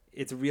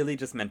 It's really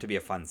just meant to be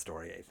a fun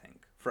story, I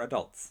think, for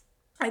adults.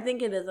 I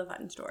think it is a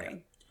fun story. Yeah.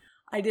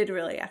 I did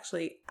really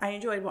I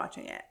enjoyed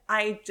watching it.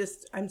 I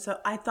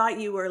thought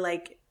you were,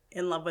 like,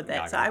 in love with it.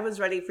 Yeah, so I was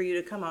ready for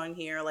you to come on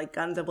here, like,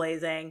 guns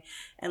a-blazing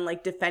and,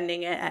 like,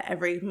 defending it at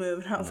every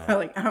move. And I was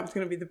like, I was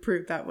going to be the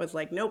proof that was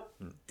like, nope,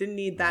 didn't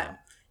need that.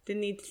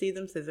 Didn't need to see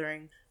them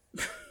scissoring.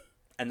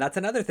 And that's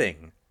another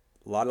thing.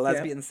 A lot of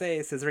lesbians say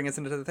scissoring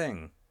isn't a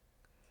thing.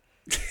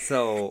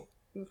 So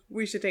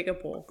we should take a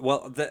poll.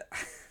 Well, a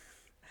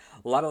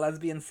lot of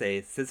lesbians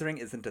say scissoring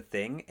isn't a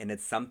thing, and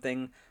it's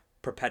something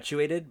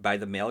perpetuated by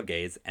the male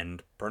gaze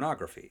and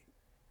pornography.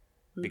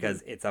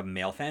 Because it's a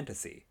male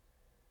fantasy.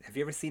 Have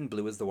you ever seen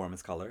Blue is the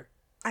Warmest Color?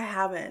 I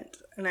haven't.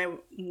 And I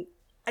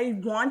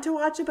want to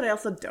watch it, but I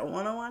also don't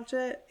want to watch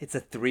it. It's a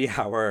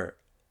 3-hour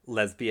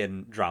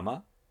lesbian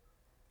drama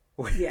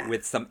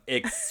with some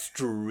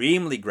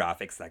extremely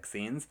graphic sex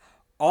scenes,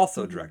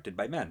 also directed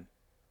by men.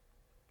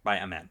 By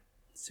a man.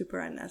 Super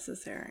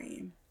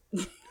unnecessary.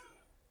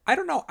 I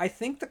don't know. I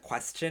think the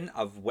question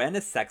of when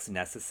is sex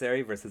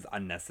necessary versus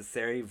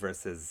unnecessary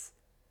versus,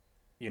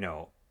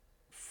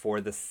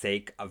 for the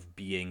sake of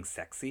being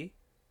sexy,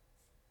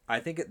 I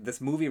think this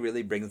movie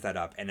really brings that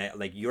up. And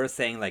like you're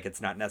saying, like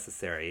it's not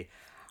necessary.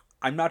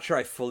 I'm not sure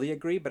I fully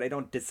agree, but I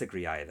don't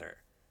disagree either.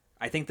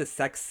 I think the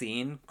sex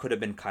scene could have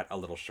been cut a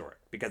little short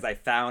because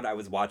I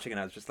was watching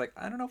and I was just like,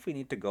 I don't know if we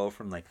need to go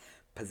from like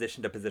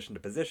position to position to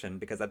position,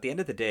 because at the end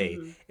of the day,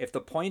 if the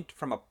point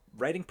from a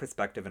writing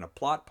perspective and a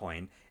plot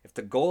point, if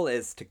the goal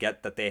is to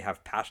get that they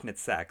have passionate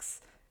sex,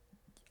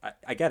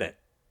 I get it.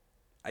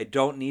 I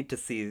don't need to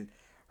see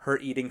her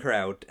eating her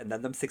out and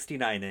then them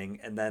 69ing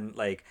and then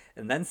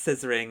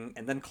scissoring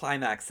and then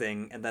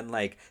climaxing and then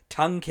like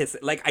tongue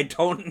kissing. Like I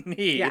don't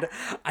need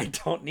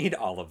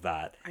all of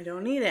that. I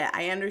don't need it.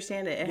 I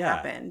understand it. It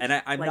happened. And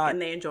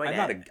and they enjoyed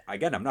it.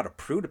 I'm not a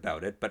prude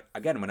about it, but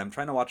again, when I'm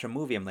trying to watch a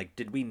movie, I'm like,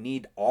 did we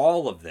need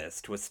all of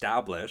this to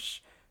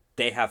establish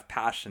they have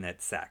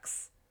passionate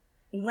sex?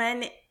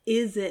 When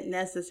is it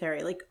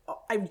necessary? Like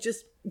I've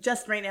just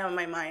right now in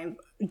my mind,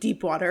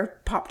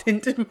 Deepwater popped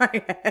into my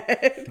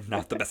head.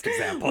 Not the best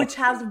example.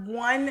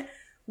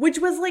 which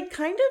was like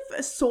kind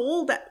of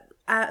sold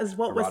as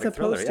what erotic was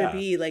supposed thriller, to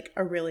be like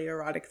a really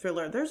erotic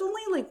thriller. There's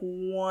only like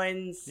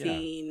one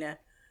scene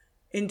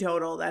in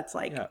total that's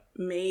like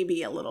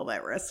maybe a little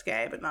bit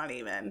risque, but not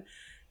even.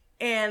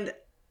 And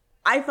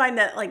I find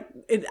that like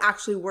it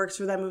actually works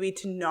for that movie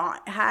to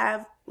not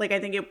have, like, I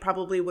think it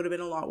probably would have been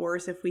a lot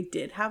worse if we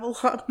did have a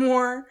lot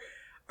more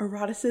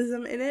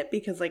eroticism in it,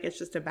 because like it's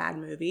just a bad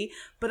movie.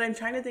 But I'm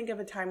trying to think of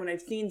a time when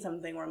I've seen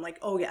something where I'm like,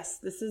 oh yes,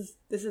 this is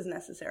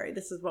necessary.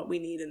 This is what we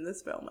need in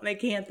this film. And I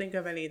can't think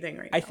of anything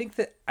right now.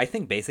 I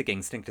think Basic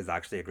Instinct is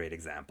actually a great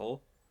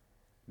example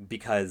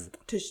because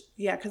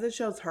because it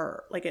shows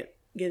her, like it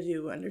gives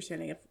you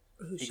understanding of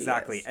who she is.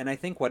 Exactly. And I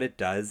think what it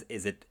does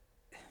is it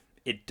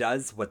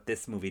does what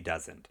this movie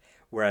doesn't.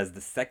 Whereas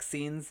the sex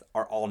scenes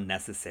are all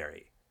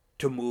necessary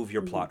to move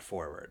your plot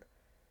forward,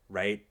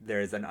 right?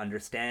 There's an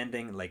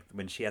understanding, like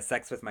when she has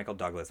sex with Michael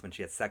Douglas, when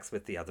she has sex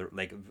with the other,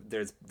 like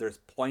there's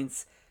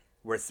points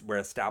where we're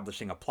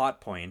establishing a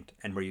plot point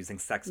and we're using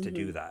sex to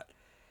do that.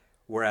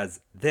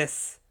 Whereas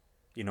this,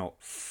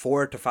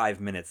 4 to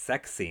 5 minute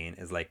sex scene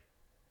is like,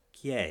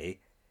 yay.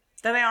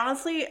 That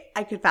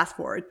I could fast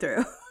forward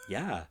through.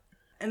 Yeah.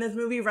 And this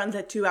movie runs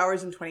at 2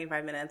 hours and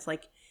 25 minutes.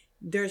 Like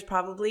there's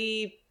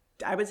probably,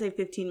 I would say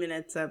 15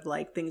 minutes of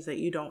like things that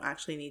you don't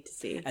actually need to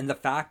see. And the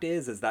fact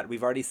is that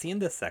we've already seen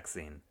this sex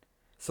scene.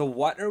 So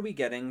what are we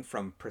getting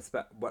from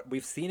what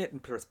we've seen it in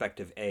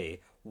perspective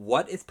A?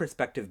 What is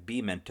perspective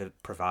B meant to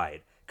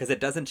provide? Because it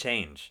doesn't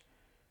change.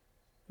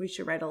 We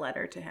should write a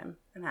letter to him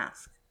and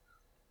ask.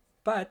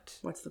 But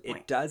what's the point?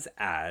 It does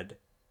add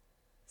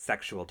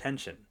sexual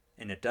tension,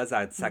 and it does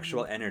add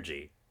sexual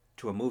energy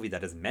to a movie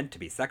that is meant to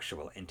be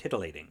sexual and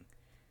titillating.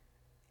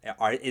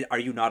 Are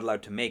you not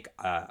allowed to make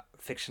a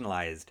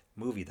fictionalized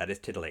movie that is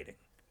titillating?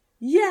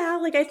 Yeah,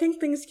 like I think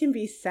things can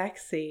be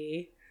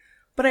sexy,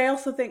 but I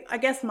also think, I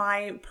guess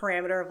my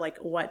parameter of like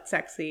what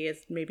sexy is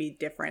maybe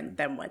different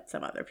than what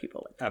some other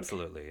people would think.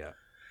 Absolutely, yeah.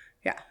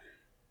 Yeah.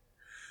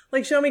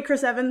 Like show me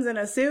Chris Evans in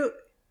a suit.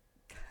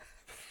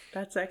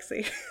 That's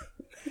sexy.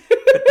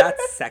 But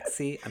that's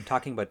sexy. I'm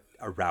talking about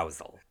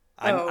arousal.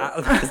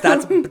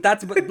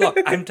 Look,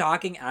 I'm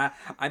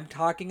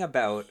talking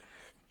about.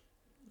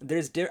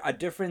 There's a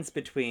difference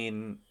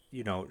between,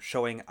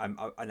 showing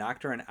an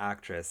actor and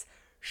actress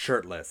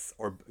shirtless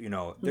or,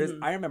 there's,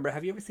 I remember,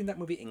 have you ever seen that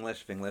movie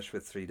English Vinglish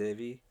with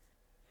Sridevi?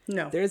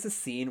 No. There's a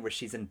scene where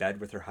she's in bed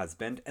with her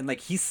husband and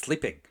like he's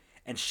sleeping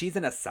and she's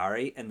in a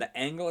sari and the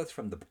angle is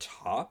from the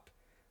top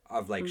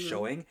of like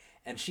showing,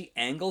 and she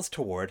angles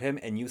toward him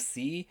and you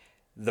see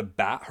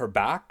her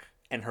back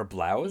and her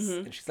blouse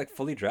and she's like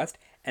fully dressed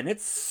and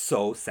it's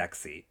so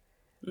sexy.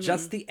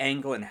 Just the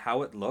angle and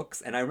how it looks.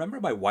 And I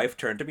remember my wife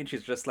turned to me and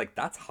she's just like,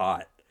 that's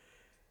hot.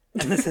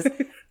 And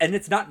and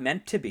it's not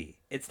meant to be.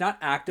 It's not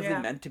actively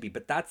meant to be,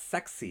 but that's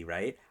sexy,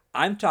 right?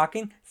 I'm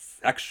talking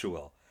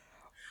sexual.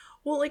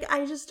 Well, like,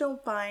 I just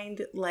don't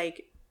find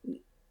like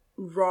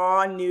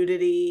raw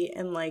nudity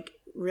and like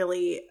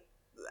really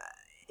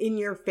in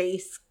your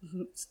face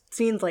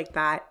scenes like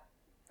that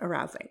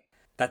arousing.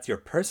 That's your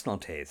personal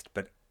taste,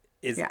 but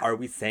are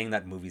we saying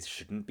that movies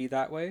shouldn't be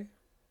that way?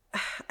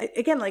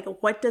 Again, like,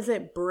 what does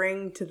it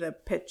bring to the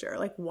picture?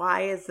 Like,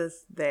 why is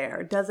this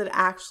there? Does it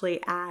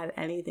actually add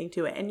anything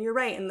to it? And you're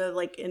right.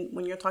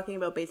 When you're talking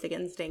about Basic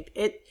Instinct,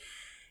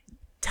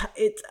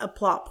 it's a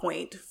plot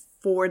point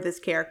for this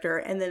character,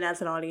 and then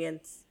as an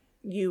audience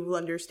you will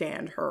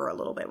understand her a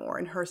little bit more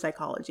and her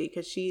psychology,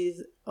 because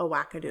she's a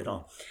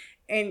wackadoodle.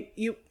 And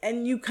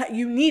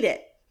you need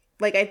it.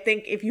 Like, I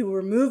think if you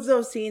remove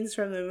those scenes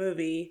from the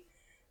movie,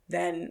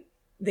 then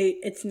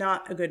it's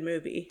not a good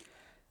movie.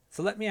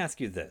 So let me ask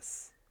you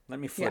this. Let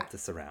me flip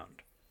this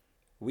around.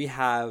 We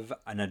have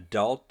an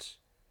adult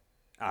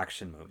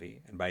action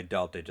movie, and by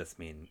adult I just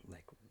mean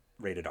like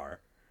rated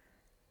R.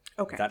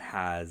 Okay. That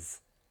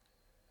has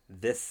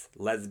this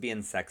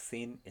lesbian sex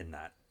scene in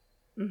that.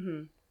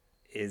 Mm-hmm.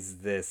 Is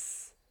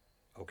this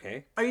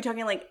okay? Are you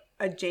talking like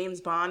a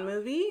James Bond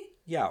movie?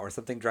 Yeah, or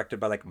something directed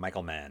by like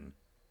Michael Mann.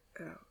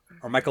 Oh.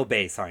 Or Michael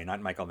Bay, sorry,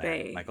 not Michael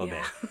Mann. Michael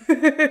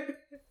Bay.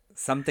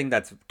 Something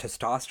that's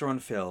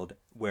testosterone filled,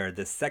 where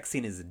the sex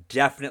scene is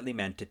definitely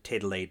meant to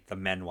titillate the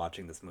men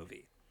watching this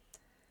movie.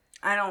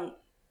 I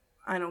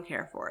don't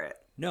care for it.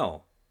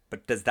 No,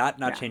 but does that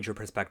not change your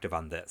perspective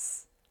on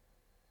this?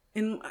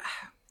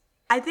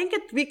 I think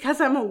it's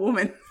because I'm a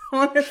woman,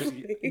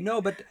 honestly.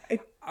 No, but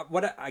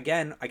I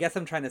guess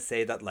I'm trying to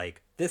say that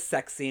like this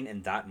sex scene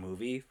in that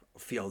movie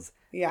feels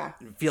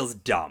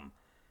dumb.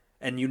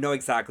 And you know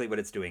exactly what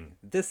it's doing.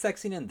 This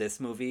sex scene in this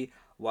movie,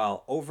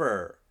 while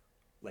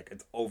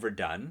it's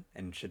overdone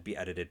and should be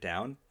edited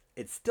down,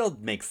 it still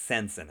makes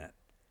sense in it.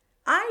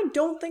 I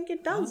don't think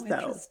it does, though.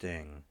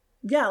 Interesting.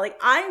 Yeah, like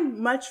I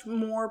much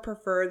more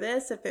prefer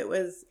this if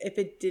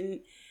it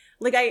didn't,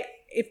 like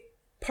if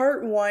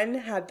part one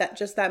had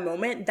that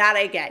moment, that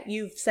I get.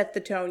 You've set the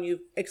tone,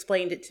 you've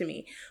explained it to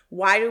me.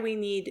 Why do we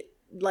need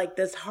like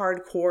this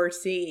hardcore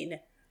scene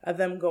of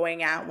them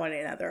going at one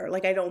another?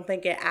 Like, I don't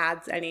think it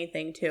adds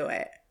anything to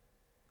it.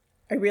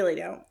 I really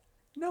don't.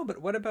 No,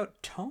 but what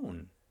about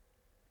tone?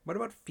 What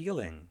about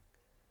feeling?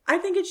 I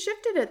think it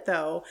shifted it,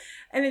 though.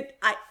 And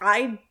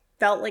I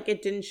felt like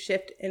it didn't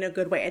shift in a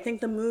good way. I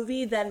think the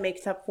movie then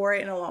makes up for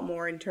it in a lot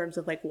more in terms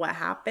of like what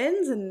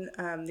happens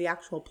and the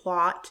actual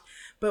plot.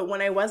 But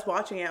when I was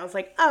watching it, I was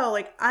like, oh,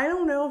 like, I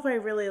don't know if I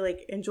really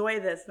like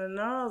enjoy this. And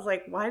then I was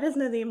like, why does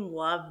Nadeem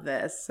love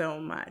this so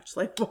much?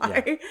 Like,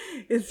 why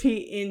is he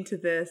into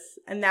this?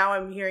 And now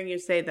I'm hearing you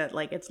say that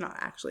like it's not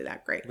actually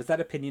that great. Was that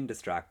opinion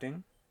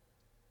distracting?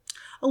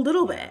 A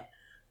little bit.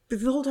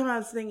 Because the whole time I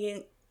was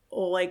thinking,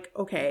 oh, like,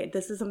 okay,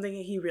 this is something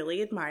he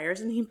really admires,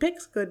 and he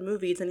picks good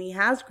movies, and he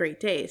has great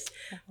taste.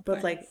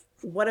 But, like,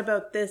 what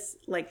about this,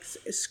 like,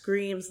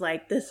 screams,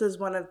 like, this is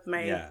one of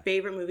my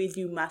favorite movies,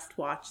 you must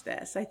watch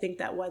this. I think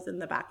that was in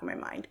the back of my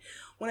mind.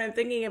 When I'm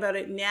thinking about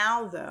it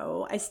now,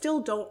 though, I still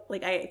don't,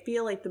 like, I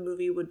feel like the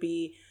movie would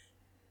be,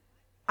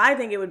 I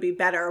think it would be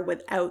better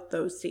without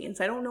those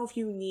scenes. I don't know if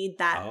you need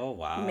that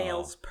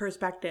male's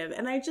perspective,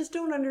 and I just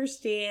don't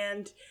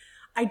understand.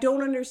 I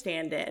don't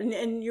understand it.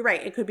 And you're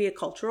right, it could be a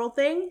cultural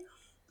thing,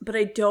 but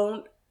I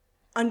don't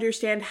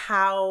understand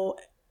how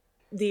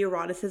the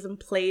eroticism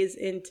plays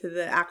into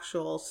the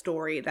actual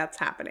story that's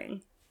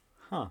happening.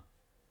 Huh.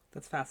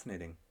 That's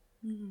fascinating.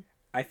 Mm-hmm.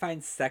 I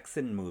find sex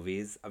in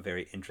movies a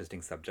very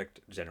interesting subject,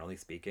 generally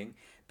speaking,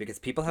 because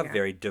people have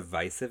very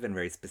divisive and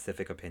very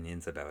specific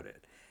opinions about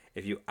it.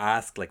 If you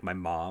ask, like, my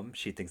mom,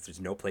 she thinks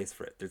there's no place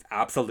for it. There's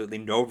absolutely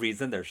no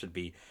reason there should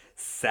be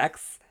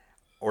sex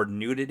or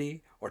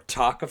nudity or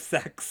talk of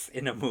sex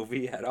in a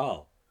movie at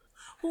all.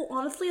 Well,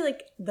 honestly,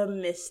 like, the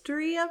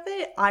mystery of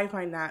it, I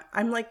find that,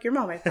 I'm like your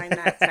mom, I find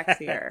that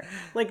sexier.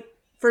 Like,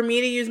 for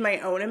me to use my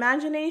own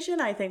imagination,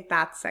 I think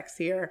that's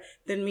sexier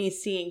than me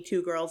seeing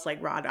two girls,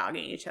 like, raw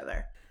dogging each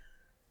other.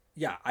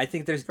 Yeah, I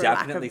think there's for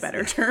definitely... lack of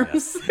better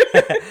terms.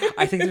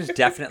 I think there's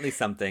definitely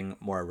something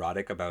more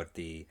erotic about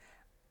the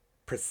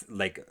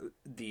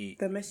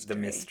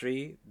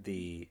mystery,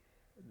 the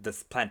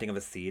planting of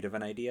a seed of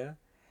an idea.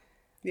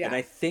 Yeah. And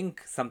I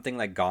think something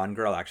like Gone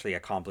Girl actually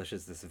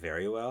accomplishes this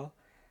very well.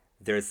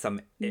 There's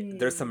some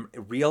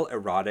real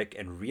erotic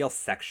and real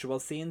sexual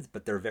scenes,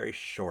 but they're very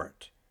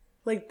short.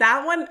 Like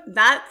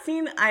that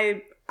scene,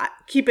 I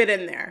keep it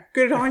in there.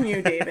 Good on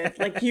you, David.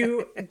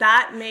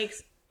 That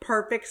makes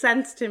perfect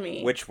sense to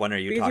me. Which one are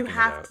you talking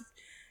about?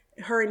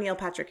 Her and Neil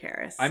Patrick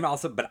Harris.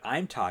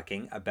 I'm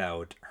talking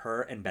about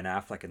her and Ben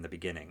Affleck in the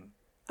beginning.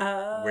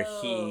 Oh.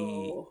 Where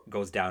he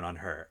goes down on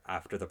her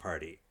after the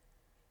party.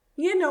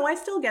 You know, I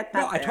still get that.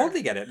 No, I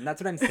totally get it. And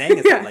that's what I'm saying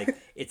is that, like,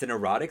 it's an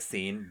erotic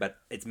scene, but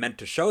it's meant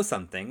to show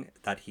something,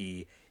 that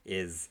he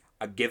is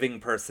a giving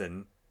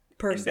person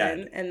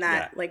and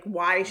that, like,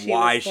 why she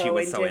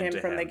was so into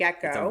him from the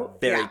get-go.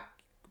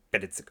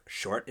 But it's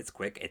short, it's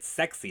quick, it's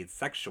sexy, it's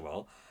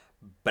sexual,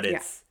 but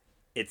it's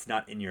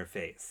not in your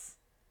face.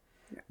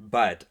 Yeah.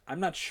 But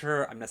I'm not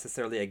sure I'm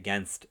necessarily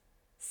against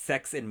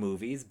sex in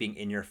movies being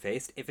in your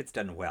face if it's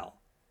done well.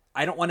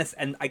 I don't want to,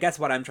 and I guess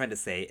what I'm trying to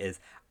say is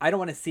I don't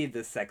want to see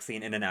this sex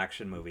scene in an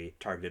action movie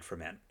targeted for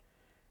men.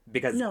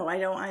 Because no, I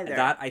don't either.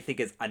 That I think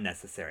is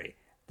unnecessary.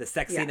 The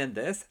sex scene in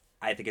this,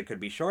 I think it could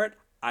be short.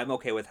 I'm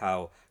okay with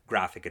how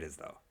graphic it is,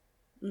 though.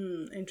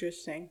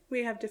 Interesting.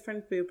 We have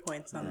different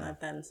viewpoints on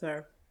that then,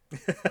 sir.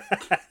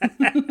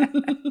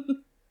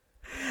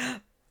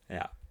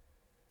 Yeah.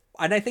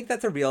 And I think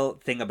that's a real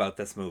thing about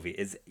this movie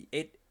is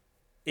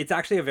it's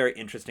actually a very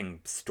interesting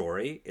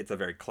story. It's a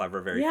very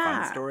clever, very fun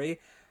Yeah. story.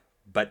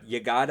 But you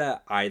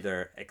gotta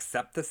either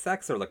accept the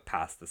sex or look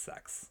past the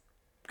sex.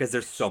 Because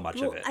there's so much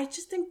of Well, it. I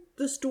just think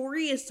the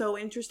story is so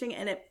interesting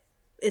and it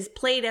is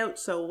played out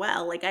so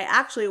well. Like, I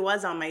actually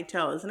was on my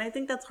toes. And I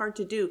think that's hard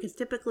to do because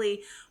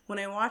typically when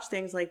I watch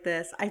things like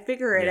this, I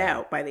figure it Yeah.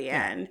 out by the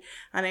end.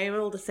 And I'm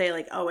able to say,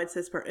 like, oh, it's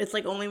this it's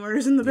like Only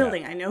Murders in the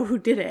Building. I know who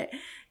did it.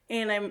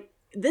 And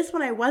this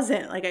one I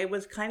wasn't. Like, I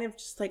was kind of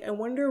just like, I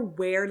wonder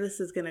where this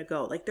is going to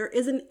go. Like, there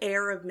is an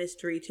air of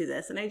mystery to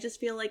this. And I just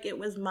feel like it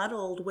was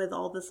muddled with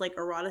all this, like,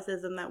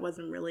 eroticism that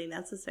wasn't really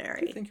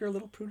necessary. Do you think you're a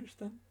little prudish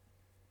then?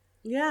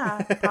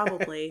 Yeah,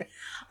 probably.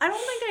 I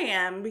don't think I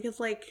am because,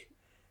 like,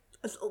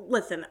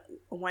 listen,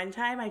 one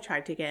time I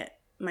tried to get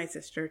my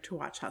sister to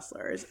watch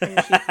Hustlers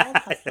and she called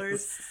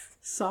Hustlers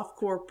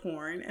softcore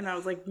porn. And I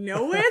was like,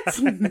 no, it's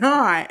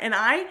not. And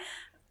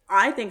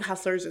I think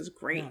Hustlers is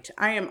great.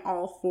 Yeah. I am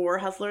all for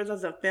Hustlers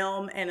as a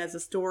film and as a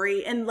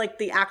story. And, like,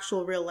 the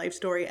actual real life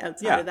story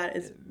outside of that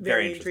is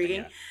very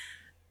intriguing. Yeah.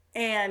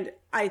 And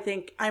I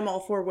think I'm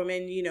all for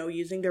women, you know,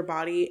 using their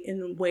body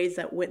in ways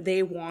that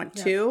they want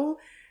to.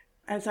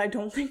 And so I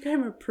don't think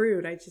I'm a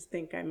prude. I just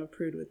think I'm a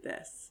prude with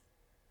this.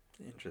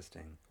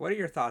 Interesting. What are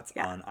your thoughts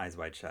on Eyes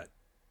Wide Shut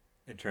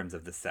in terms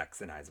of the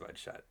sex in Eyes Wide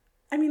Shut?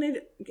 I mean,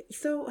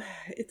 so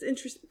it's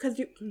interesting because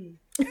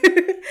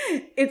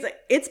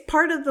it's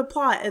part of the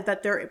plot is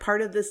that they're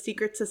part of this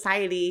secret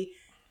society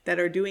that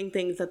are doing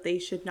things that they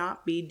should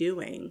not be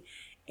doing.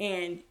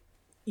 And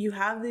you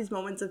have these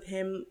moments of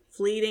him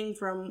fleeing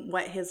from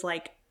what his,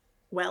 like,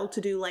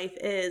 well-to-do life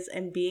is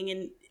and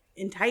being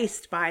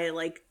enticed by,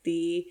 like,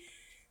 the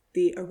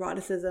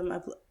eroticism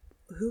of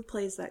who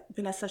plays that?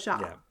 Vanessa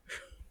Shaw,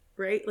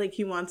 right? Like,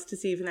 he wants to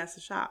see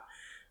Vanessa Shaw.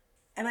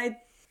 And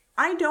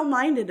I don't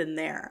mind it in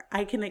there.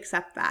 I can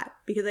accept that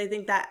because I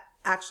think that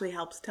actually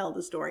helps tell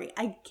the story.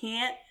 I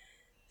can't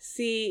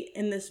see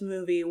in this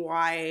movie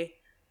why,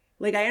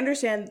 like, I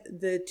understand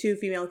the two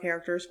female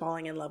characters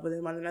falling in love with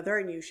one another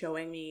and you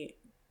showing me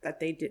that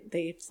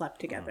they slept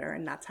together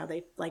and that's how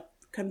they, like,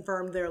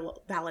 confirmed their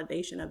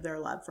validation of their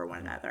love for one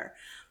another.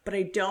 But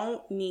I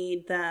don't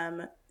need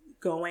them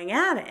going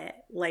at it,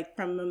 like,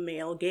 from a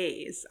male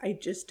gaze. I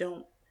just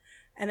don't.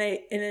 And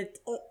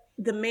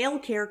the male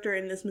character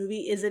in this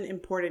movie isn't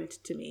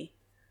important to me.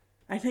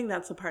 I think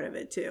that's a part of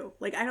it too.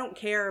 Like, I don't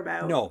care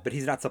about. No, but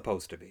he's not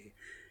supposed to be.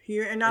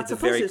 You're not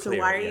supposed to. So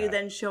why are you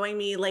then showing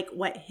me, like,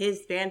 what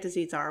his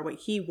fantasies are, what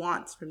he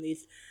wants from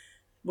these,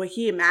 what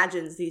he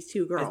imagines these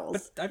two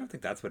girls? But I don't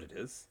think that's what it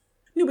is.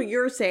 No, but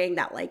you're saying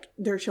that, like,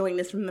 they're showing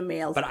this from the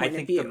male's point of view, right?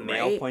 But I think the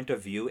male point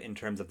of view in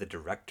terms of the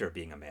director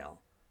being a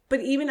male. But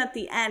even at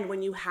the end,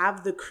 when you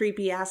have the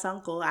creepy-ass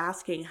uncle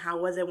asking, how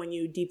was it when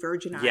you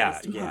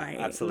de-virginized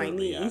my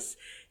niece? Yeah.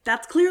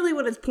 That's clearly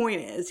what his point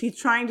is. He's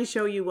trying to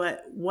show you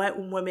what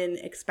women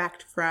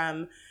expect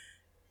from,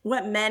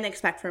 what men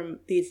expect from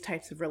these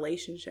types of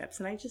relationships.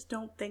 And I just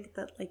don't think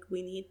that, like,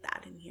 we need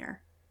that in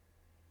here.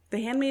 The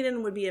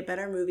Handmaiden would be a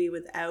better movie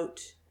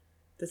without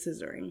the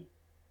scissoring.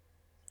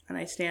 And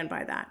I stand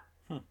by that.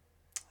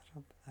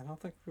 I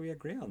don't think we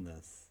agree on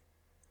this.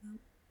 No.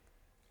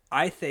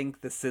 I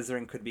think the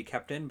scissoring could be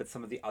kept in, but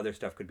some of the other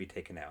stuff could be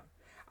taken out.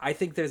 I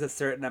think there's a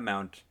certain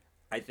amount.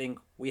 I think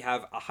we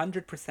have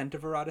 100%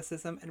 of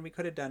eroticism, and we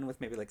could have done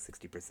with maybe like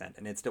 60%,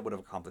 and it still would have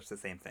accomplished the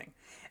same thing.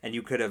 And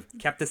you could have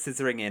kept the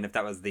scissoring in if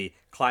that was the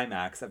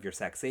climax of your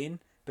sex scene,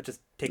 but just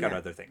take out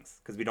other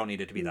things, because we don't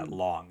need it to be that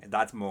long. And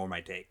that's more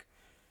my take.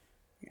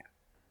 Yeah.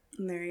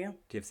 And there you go.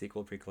 Do you have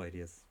sequel, prequel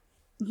ideas?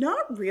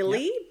 Not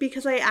really,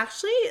 because I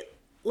actually,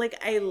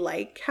 like, I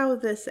like how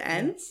this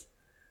ends.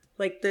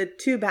 Like, the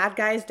two bad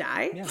guys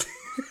die,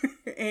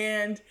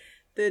 and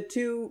the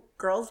two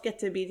girls get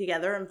to be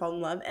together and fall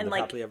in love. And,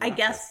 like, I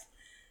guess...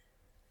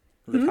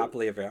 Live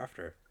happily ever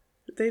after.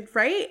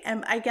 Right?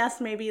 And I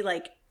guess maybe,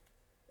 like,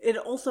 it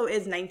also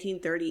is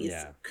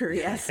 1930s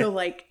Korea, so,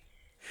 like...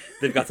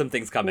 They've got some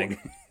things coming.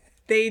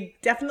 They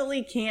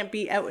definitely can't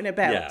be out and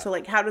about. So,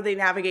 like, how do they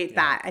navigate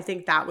that? I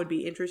think that would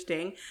be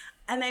interesting.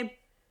 And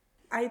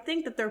I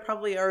think that there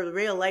probably are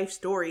real life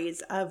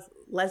stories of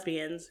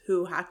lesbians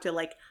who have to,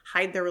 like,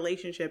 hide their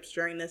relationships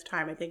during this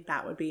time. I think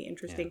that would be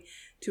interesting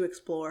to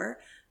explore,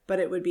 but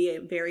it would be a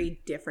very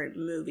different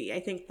movie. I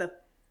think the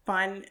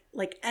fun,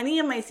 like, any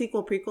of my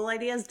sequel prequel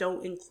ideas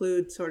don't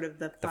include sort of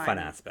the fun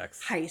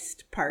aspects,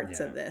 heist parts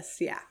of this.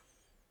 Yeah.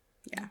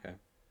 Okay.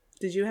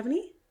 Did you have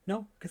any?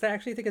 No, because I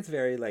actually think it's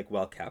very, like,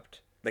 well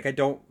kept. Like, I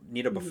don't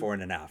need a before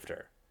and an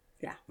after.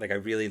 Yeah. Like, I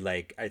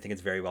think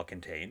it's very well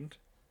contained.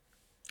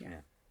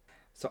 Yeah.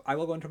 So I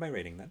will go into my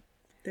rating then.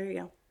 There you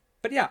go.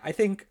 But yeah, I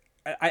think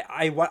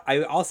I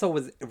also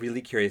was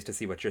really curious to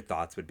see what your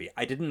thoughts would be.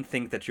 I didn't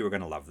think that you were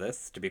going to love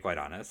this, to be quite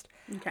honest.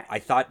 Okay. I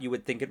thought you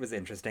would think it was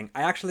interesting.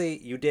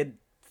 You did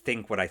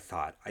think what I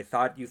thought. I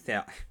thought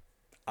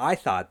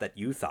that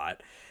you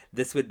thought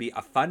this would be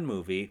a fun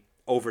movie,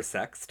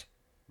 oversexed,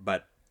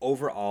 but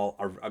overall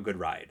a good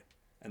ride.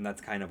 And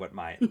that's kind of what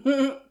my...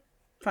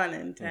 Pun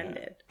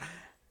intended. Yeah.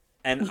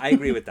 And I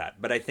agree with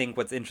that. But I think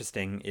what's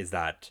interesting is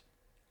that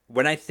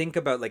when I think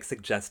about like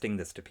suggesting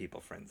this to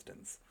people, for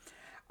instance,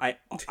 I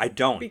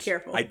don't. Be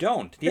careful. I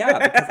don't. Yeah,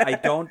 because I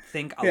don't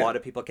think a Yeah. lot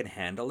of people can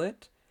handle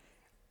it.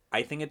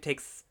 I think it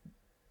takes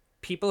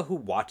people who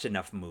watch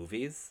enough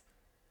movies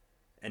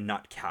and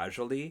not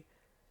casually,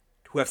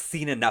 who have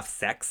seen enough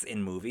sex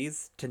in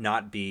movies to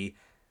not be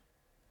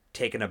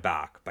taken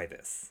aback by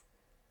this.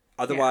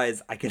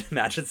 Otherwise, I can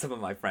imagine some of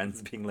my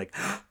friends being like,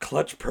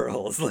 clutch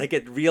pearls. Like,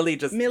 it really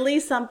just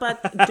Millie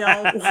Sampath,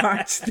 don't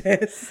watch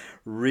this.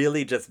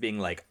 really just being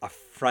like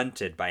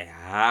affronted by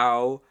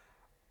how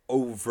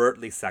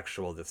overtly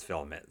sexual this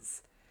film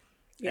is.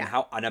 Yeah. And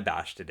how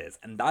unabashed it is.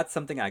 And that's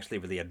something I actually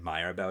really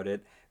admire about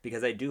it,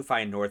 because I do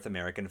find North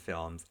American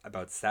films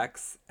about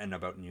sex and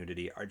about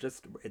nudity are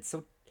just, it's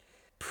so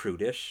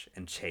prudish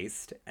and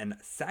chaste. And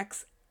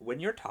sex, when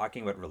you're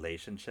talking about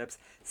relationships,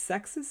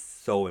 sex is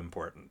so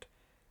important.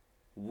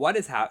 What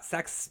is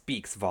sex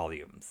speaks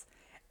volumes.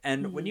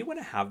 And when you want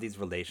to have these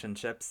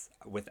relationships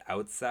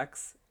without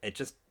sex, it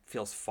just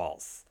feels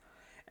false.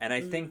 And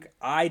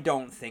I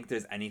don't think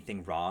there's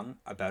anything wrong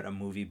about a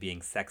movie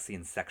being sexy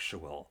and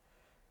sexual.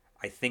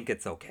 I think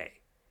it's okay.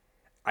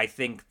 I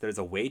think there's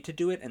a way to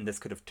do it, and this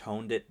could have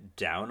toned it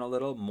down a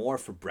little more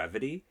for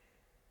brevity,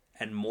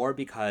 and more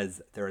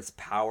because there is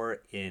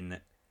power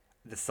in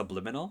the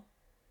subliminal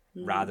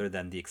rather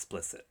than the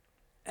explicit.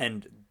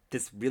 And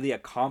this really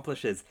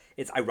accomplishes,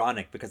 it's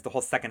ironic because the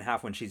whole second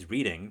half when she's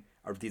reading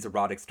are these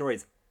erotic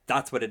stories,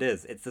 that's what it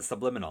is. It's the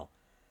subliminal,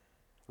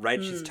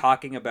 right? She's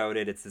talking about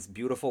it. It's this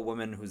beautiful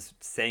woman who's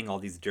saying all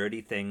these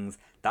dirty things.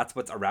 That's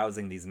what's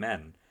arousing these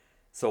men.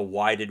 So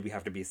why did we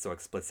have to be so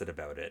explicit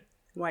about it?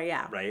 Why,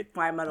 yeah. Right?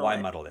 Why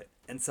muddle it?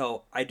 And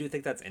so I do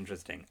think that's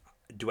interesting.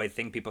 Do I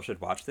think people should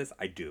watch this?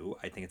 I do.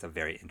 I think it's a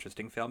very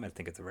interesting film. I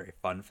think it's a very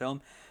fun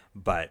film.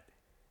 But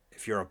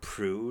if you're a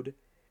prude,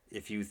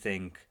 if you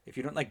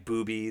don't like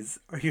boobies,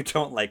 or you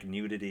don't like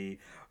nudity,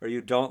 or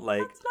you don't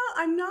like...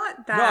 I'm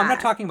not that. No, I'm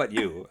not talking about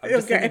you. I'm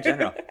just saying in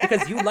general.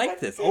 Because you like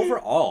this.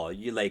 Overall,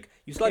 you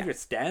still have your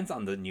stance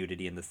on the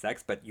nudity and the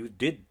sex, but you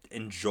did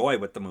enjoy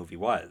what the movie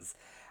was.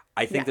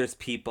 I think there's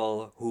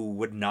people who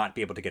would not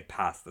be able to get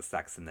past the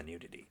sex and the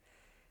nudity.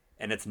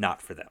 And it's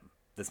not for them.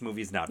 This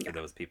movie's not for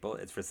those people.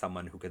 It's for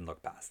someone who can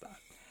look past that.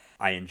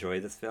 I enjoy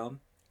this film.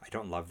 I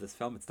don't love this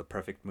film. It's the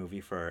perfect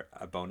movie for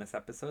a bonus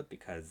episode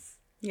because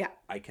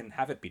I can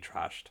have it be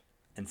trashed.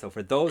 And so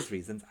for those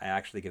reasons, I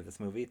actually give this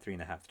movie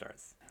 3.5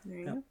 stars. There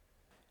you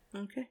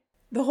go. Okay.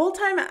 The whole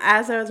time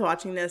as I was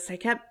watching this, I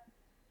kept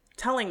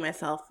telling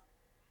myself,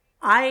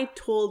 I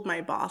told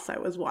my boss I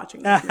was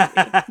watching this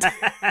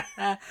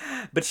movie.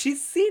 But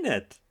she's seen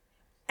it.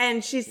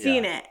 And she's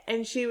seen it.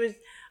 And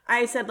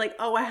I said like,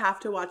 oh, I have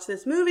to watch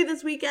this movie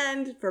this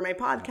weekend for my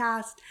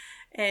podcast.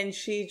 And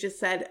she just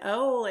said,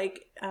 oh,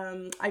 like,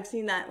 I've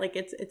seen that. Like,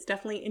 it's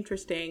definitely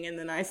interesting. And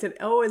then I said,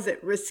 oh, is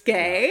it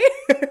risque?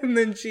 And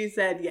then she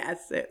said,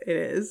 yes, it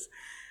is.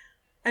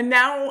 And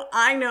now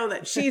I know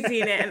that she's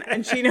seen it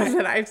and she knows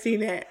that I've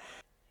seen it.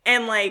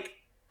 And like,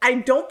 I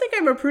don't think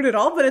I'm a prude at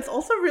all, but it's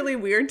also really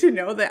weird to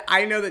know that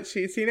I know that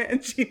she's seen it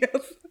and she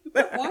knows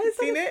that I've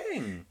seen it.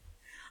 Thing?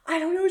 I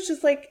don't know. It's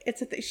just like,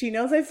 she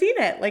knows I've seen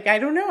it. Like, I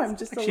don't know. I'm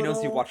just like she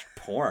knows you watched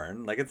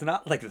porn. Like, it's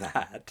not like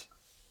that.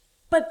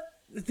 But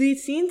the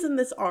scenes in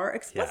this are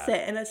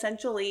explicit and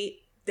essentially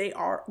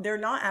they're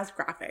not as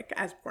graphic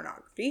as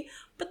pornography,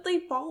 but they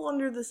fall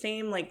under the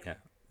same like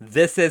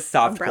This is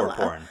softcore umbrella.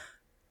 Porn.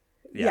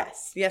 Yeah.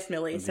 Yes,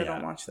 Millie, so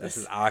don't watch this. This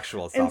is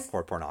actual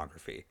softcore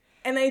pornography.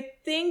 And I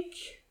think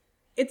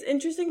it's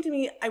interesting to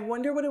me. I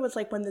wonder what it was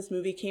like when this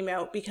movie came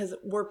out, because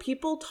were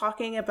people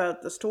talking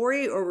about the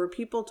story or were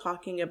people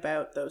talking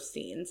about those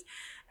scenes?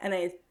 And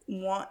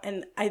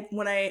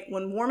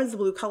when Warm Is the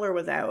Blue Color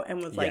was out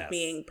and was like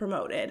being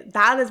promoted,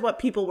 that is what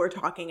people were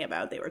talking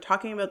about. They were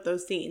talking about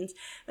those scenes.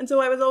 And so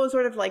I was always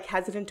sort of like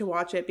hesitant to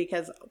watch it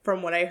because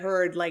from what I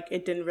heard, like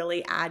it didn't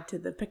really add to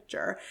the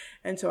picture.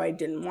 And so I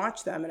didn't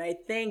watch them. And I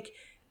think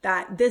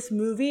that this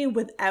movie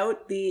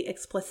without the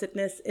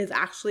explicitness is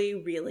actually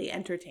really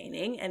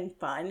entertaining and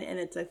fun, and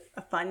it's a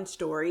fun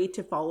story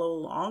to follow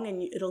along,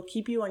 and it'll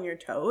keep you on your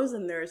toes,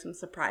 and there are some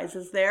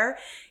surprises there.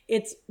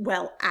 It's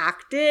well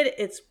acted,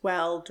 it's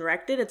well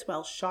directed, it's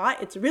well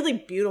shot. It's a really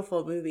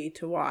beautiful movie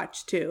to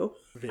watch too.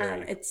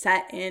 It's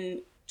set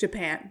in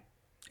Japan,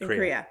 in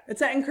Korea. It's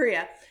set in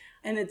Korea,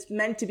 and it's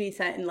meant to be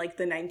set in like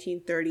the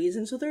 1930s,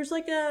 and so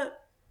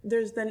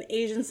there's an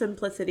Asian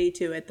simplicity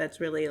to it that's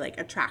really like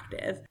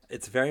attractive.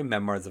 It's very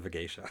Memoirs of a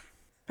Geisha.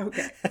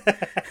 Okay.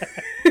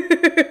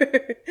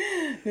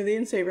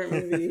 Vivian's favorite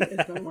movie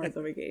is Memoirs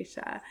of a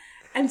Geisha.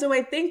 And so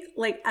I think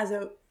like as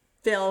a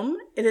film,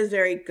 it is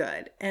very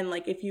good. And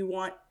like if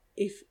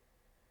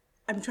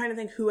I'm trying to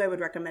think who I would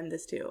recommend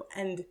this to.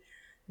 And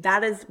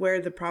that is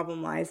where the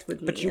problem lies with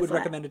me. But you would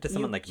recommend it to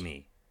someone like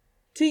me.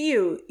 To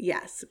you,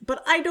 yes.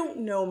 But I don't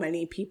know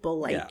many people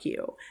like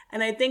you.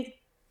 And I think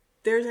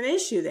there's an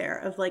issue there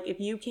of like, if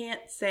you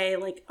can't say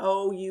like,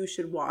 oh, you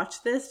should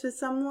watch this to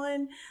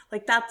someone,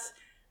 like that's,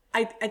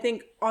 I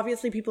think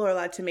obviously people are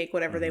allowed to make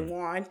whatever they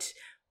want,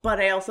 but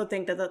I also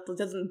think that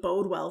doesn't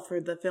bode well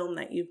for the film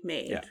that you've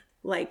made. Yeah.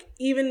 Like,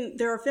 even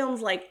there are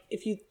films like,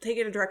 if you take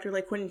it a director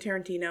like Quentin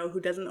Tarantino, who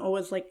doesn't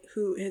always like,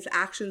 who his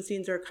action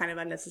scenes are kind of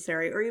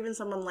unnecessary, or even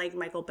someone like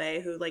Michael Bay,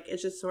 who like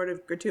is just sort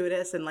of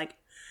gratuitous and like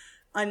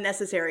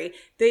unnecessary,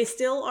 they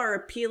still are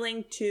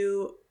appealing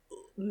to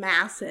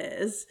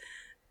masses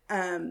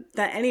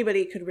that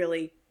anybody could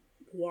really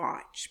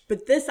watch.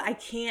 But this I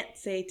can't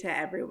say to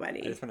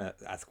everybody. I just want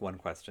to ask one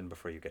question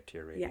before you get to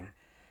your rating. Yeah.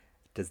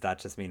 Does that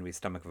just mean we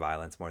stomach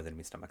violence more than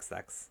we stomach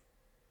sex?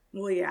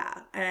 Well,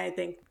 yeah. And I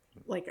think,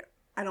 like,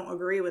 I don't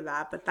agree with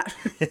that, but that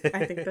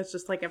I think that's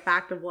just like a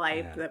fact of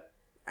life, that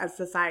as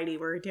society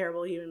we're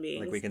terrible human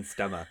beings. Like, we can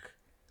stomach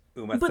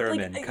Uma But,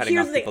 Thurman like, cutting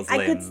here's off the people's thing,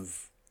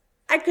 limbs.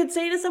 I could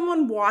say to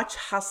someone, watch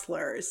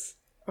Hustlers.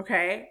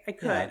 Okay, I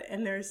could, Yeah.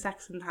 and there's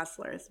sex in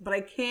Hustlers, but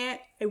I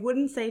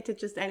wouldn't say to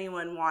just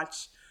anyone,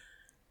 watch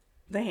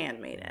The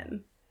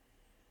Handmaiden.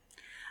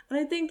 And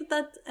I think that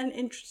that's an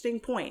interesting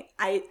point.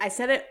 I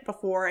said it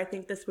before, I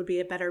think this would be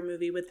a better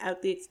movie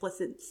without the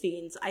explicit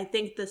scenes. I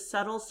think the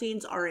subtle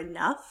scenes are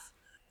enough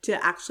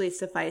to actually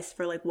suffice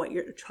for like what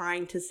you're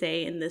trying to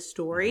say in this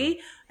story,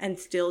 and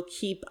still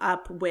keep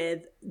up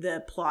with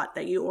the plot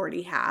that you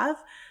already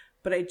have.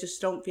 But I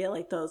just don't feel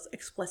like those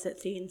explicit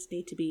scenes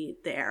need to be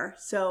there.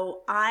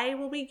 So I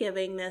will be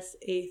giving this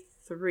a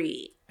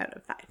 3 out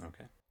of 5.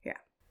 Okay. Yeah.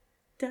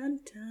 Dun,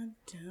 dun,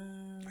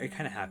 dun. Are you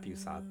kind of happy you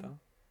saw it, though?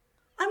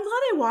 I'm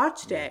glad I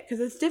watched it, because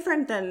it's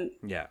different than...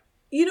 Yeah.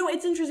 You know,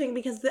 it's interesting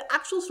because the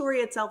actual story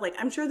itself, like,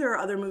 I'm sure there are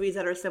other movies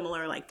that are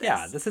similar like this.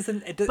 Yeah, this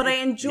isn't... But I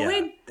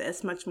enjoyed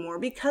this much more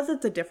because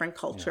it's a different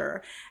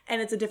culture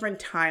and it's a different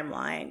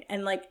timeline.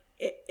 And, like,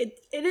 it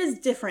is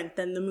different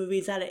than the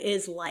movies that it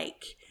is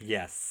like.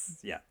 Yes.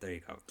 Yeah, there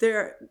you go.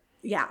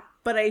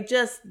 But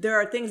there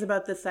are things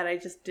about this that I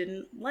just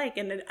didn't like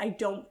and that I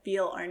don't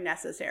feel are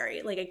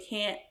necessary. Like, I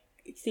can't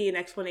see an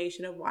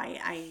explanation of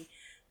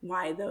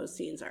why those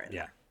scenes are in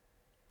there.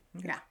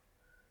 Okay. Yeah.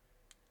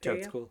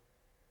 Totes cool.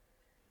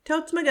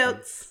 Totes my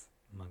goats.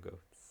 My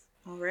goats.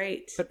 All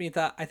right. But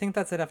Meetha, I think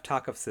that's enough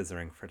talk of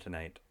scissoring for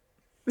tonight.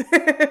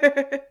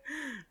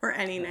 Or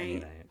any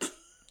night.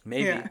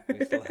 Maybe. Yeah.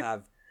 We still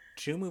have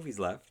 2 movies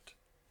left.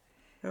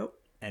 Oh.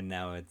 And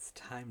now it's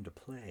time to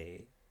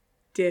play.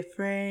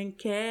 Different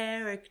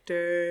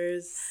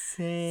characters.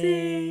 Same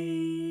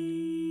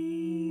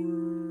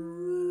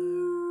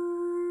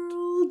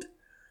world.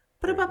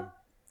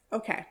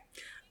 Okay.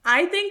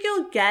 I think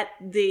you'll get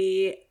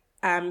the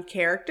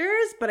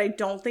characters, but I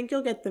don't think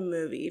you'll get the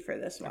movie for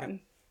this one.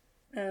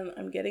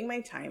 I'm getting my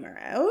timer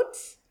out.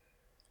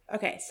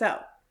 Okay, so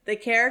the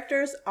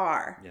characters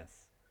are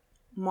Yes.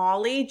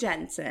 Molly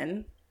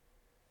Jensen,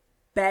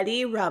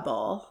 Betty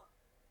Rubble,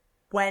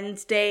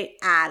 Wednesday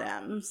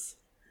Addams,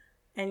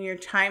 and your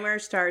timer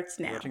starts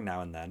now. Watching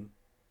Now and Then.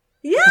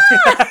 Yeah!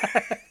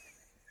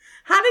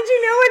 How did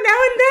you know what Now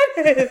and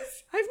Then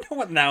is? I know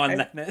what Now and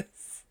Then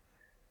is.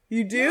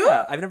 You do?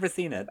 Yeah, I've never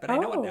seen it, but I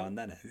know what Now and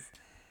Then is.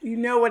 You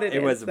know what it is.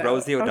 It was though.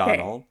 Rosie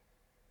O'Donnell Okay.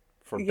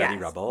 for Yes. Betty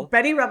Rubble.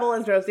 Betty Rubble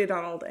is Rosie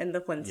O'Donnell in the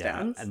Flintstones.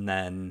 Yeah, and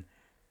then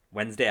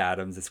Wednesday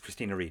Addams is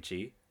Christina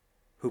Ricci,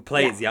 who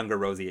plays younger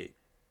Rosie.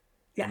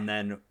 Yeah. And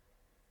then,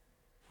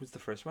 who's the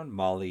first one?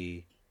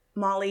 Molly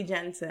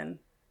Jensen.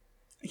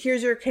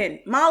 Here's your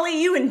hint.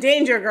 Molly, you in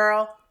danger,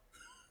 girl.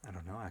 I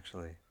don't know,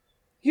 actually.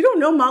 You don't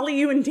know Molly,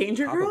 you in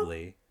danger, girl?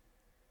 Probably.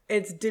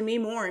 It's Demi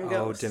Moore in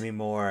Ghost. Oh, Demi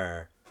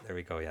Moore. There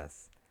we go,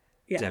 yes.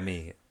 Yeah.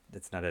 Demi.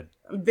 It's not a...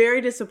 I'm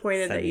very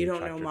disappointed that you don't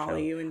know semi-tractor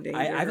Molly, show. you in danger,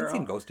 I haven't girl.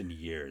 seen Ghost in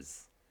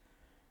years.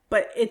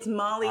 But it's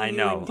Molly, you in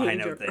danger. I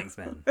know things,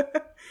 man.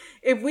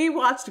 If we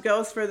watched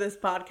Ghost for this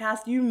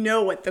podcast, you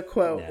know what the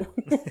quote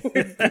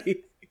would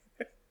be.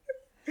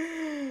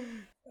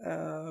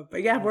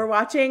 But yeah, we're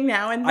watching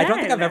Now and Then. I don't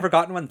think I've ever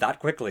gotten one that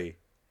quickly.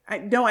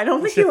 No, I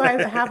don't think you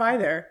have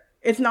either.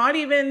 It's not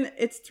even,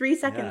 it's 3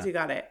 seconds Yeah. you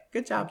got it.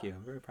 Good job. Thank you.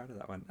 I'm very proud of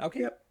that one. Okay.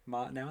 Yep.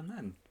 Now and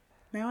Then.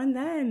 Now and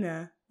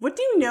Then. What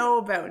do you know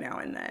about Now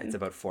and Then? It's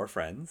about 4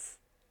 friends.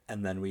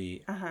 And then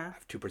we Uh-huh.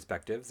 have 2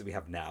 perspectives. We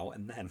have Now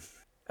and Then.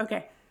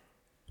 Okay.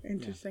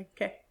 Interesting.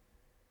 Okay.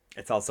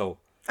 It's also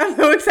I'm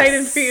so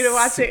excited for you to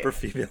watch super it.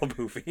 female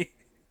movie.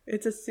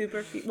 It's a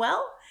super...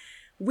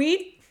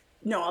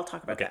 No, I'll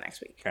talk about that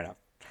next week. Fair enough.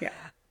 Yeah.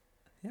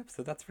 Yep,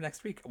 so that's for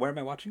next week. Where am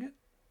I watching it?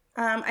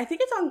 I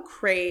think it's on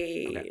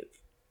Crave. Okay.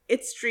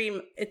 It's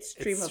streamable. It's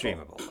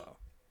streamable, though.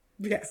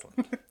 Yeah.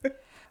 Excellent.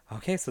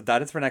 Okay, so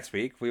that is for next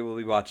week. We will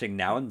be watching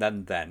Now and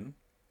Then.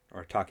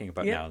 Or talking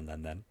about Yep. Now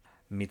and Then.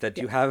 Meetha,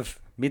 do you have...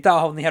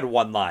 Meetha only had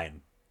 1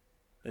 line.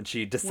 And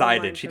she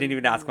decided. She didn't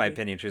even ask my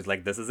opinion. She was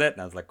like, this is it.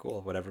 And I was like,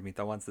 cool, whatever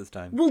Meetha wants this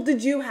time. Well,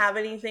 did you have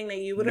anything that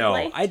you would have No,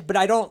 liked?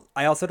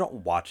 I also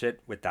don't watch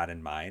it with that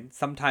in mind.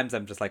 Sometimes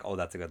I'm just like, oh,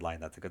 that's a good line,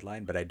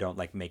 but I don't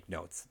like make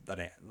notes that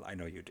I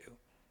know you do.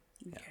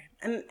 Yeah.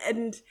 Okay.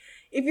 And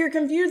if you're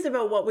confused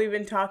about what we've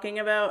been talking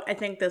about, I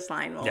think this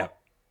line will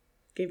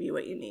give you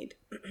what you need.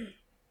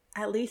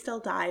 At least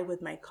I'll die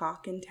with my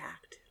cock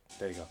intact.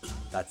 There you go.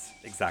 That's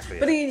exactly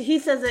But it. he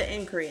says it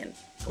in Korean.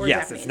 Or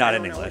Yes, Japanese. it's not I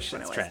in don't know English.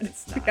 which one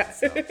It's it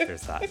was. It's not. So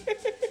there's that.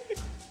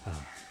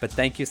 But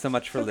thank you so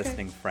much for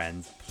listening,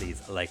 friends.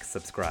 Please like,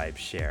 subscribe,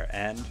 share,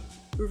 and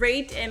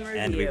rate and review.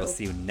 And we will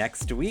see you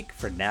next week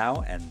for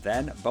Now and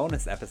Then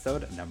bonus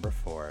episode number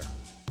 4.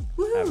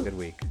 Woohoo. Have a good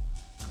week.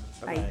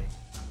 Bye-bye. Bye.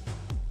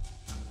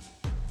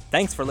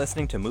 Thanks for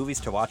listening to Movies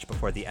to Watch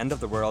Before the End of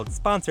the World,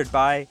 sponsored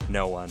by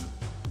no one.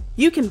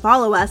 You can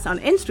follow us on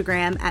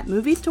Instagram at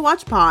Movies to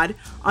Watch Pod,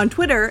 on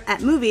Twitter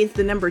at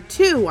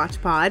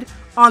Movies2WatchPod,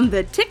 on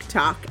the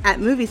TikTok at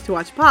Movies to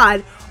Watch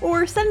Pod,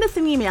 or send us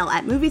an email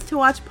at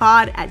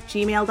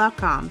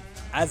movies2watchpod@gmail.com.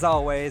 As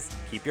always,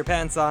 keep your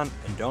pants on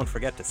and don't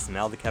forget to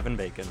smell the Kevin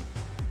Bacon.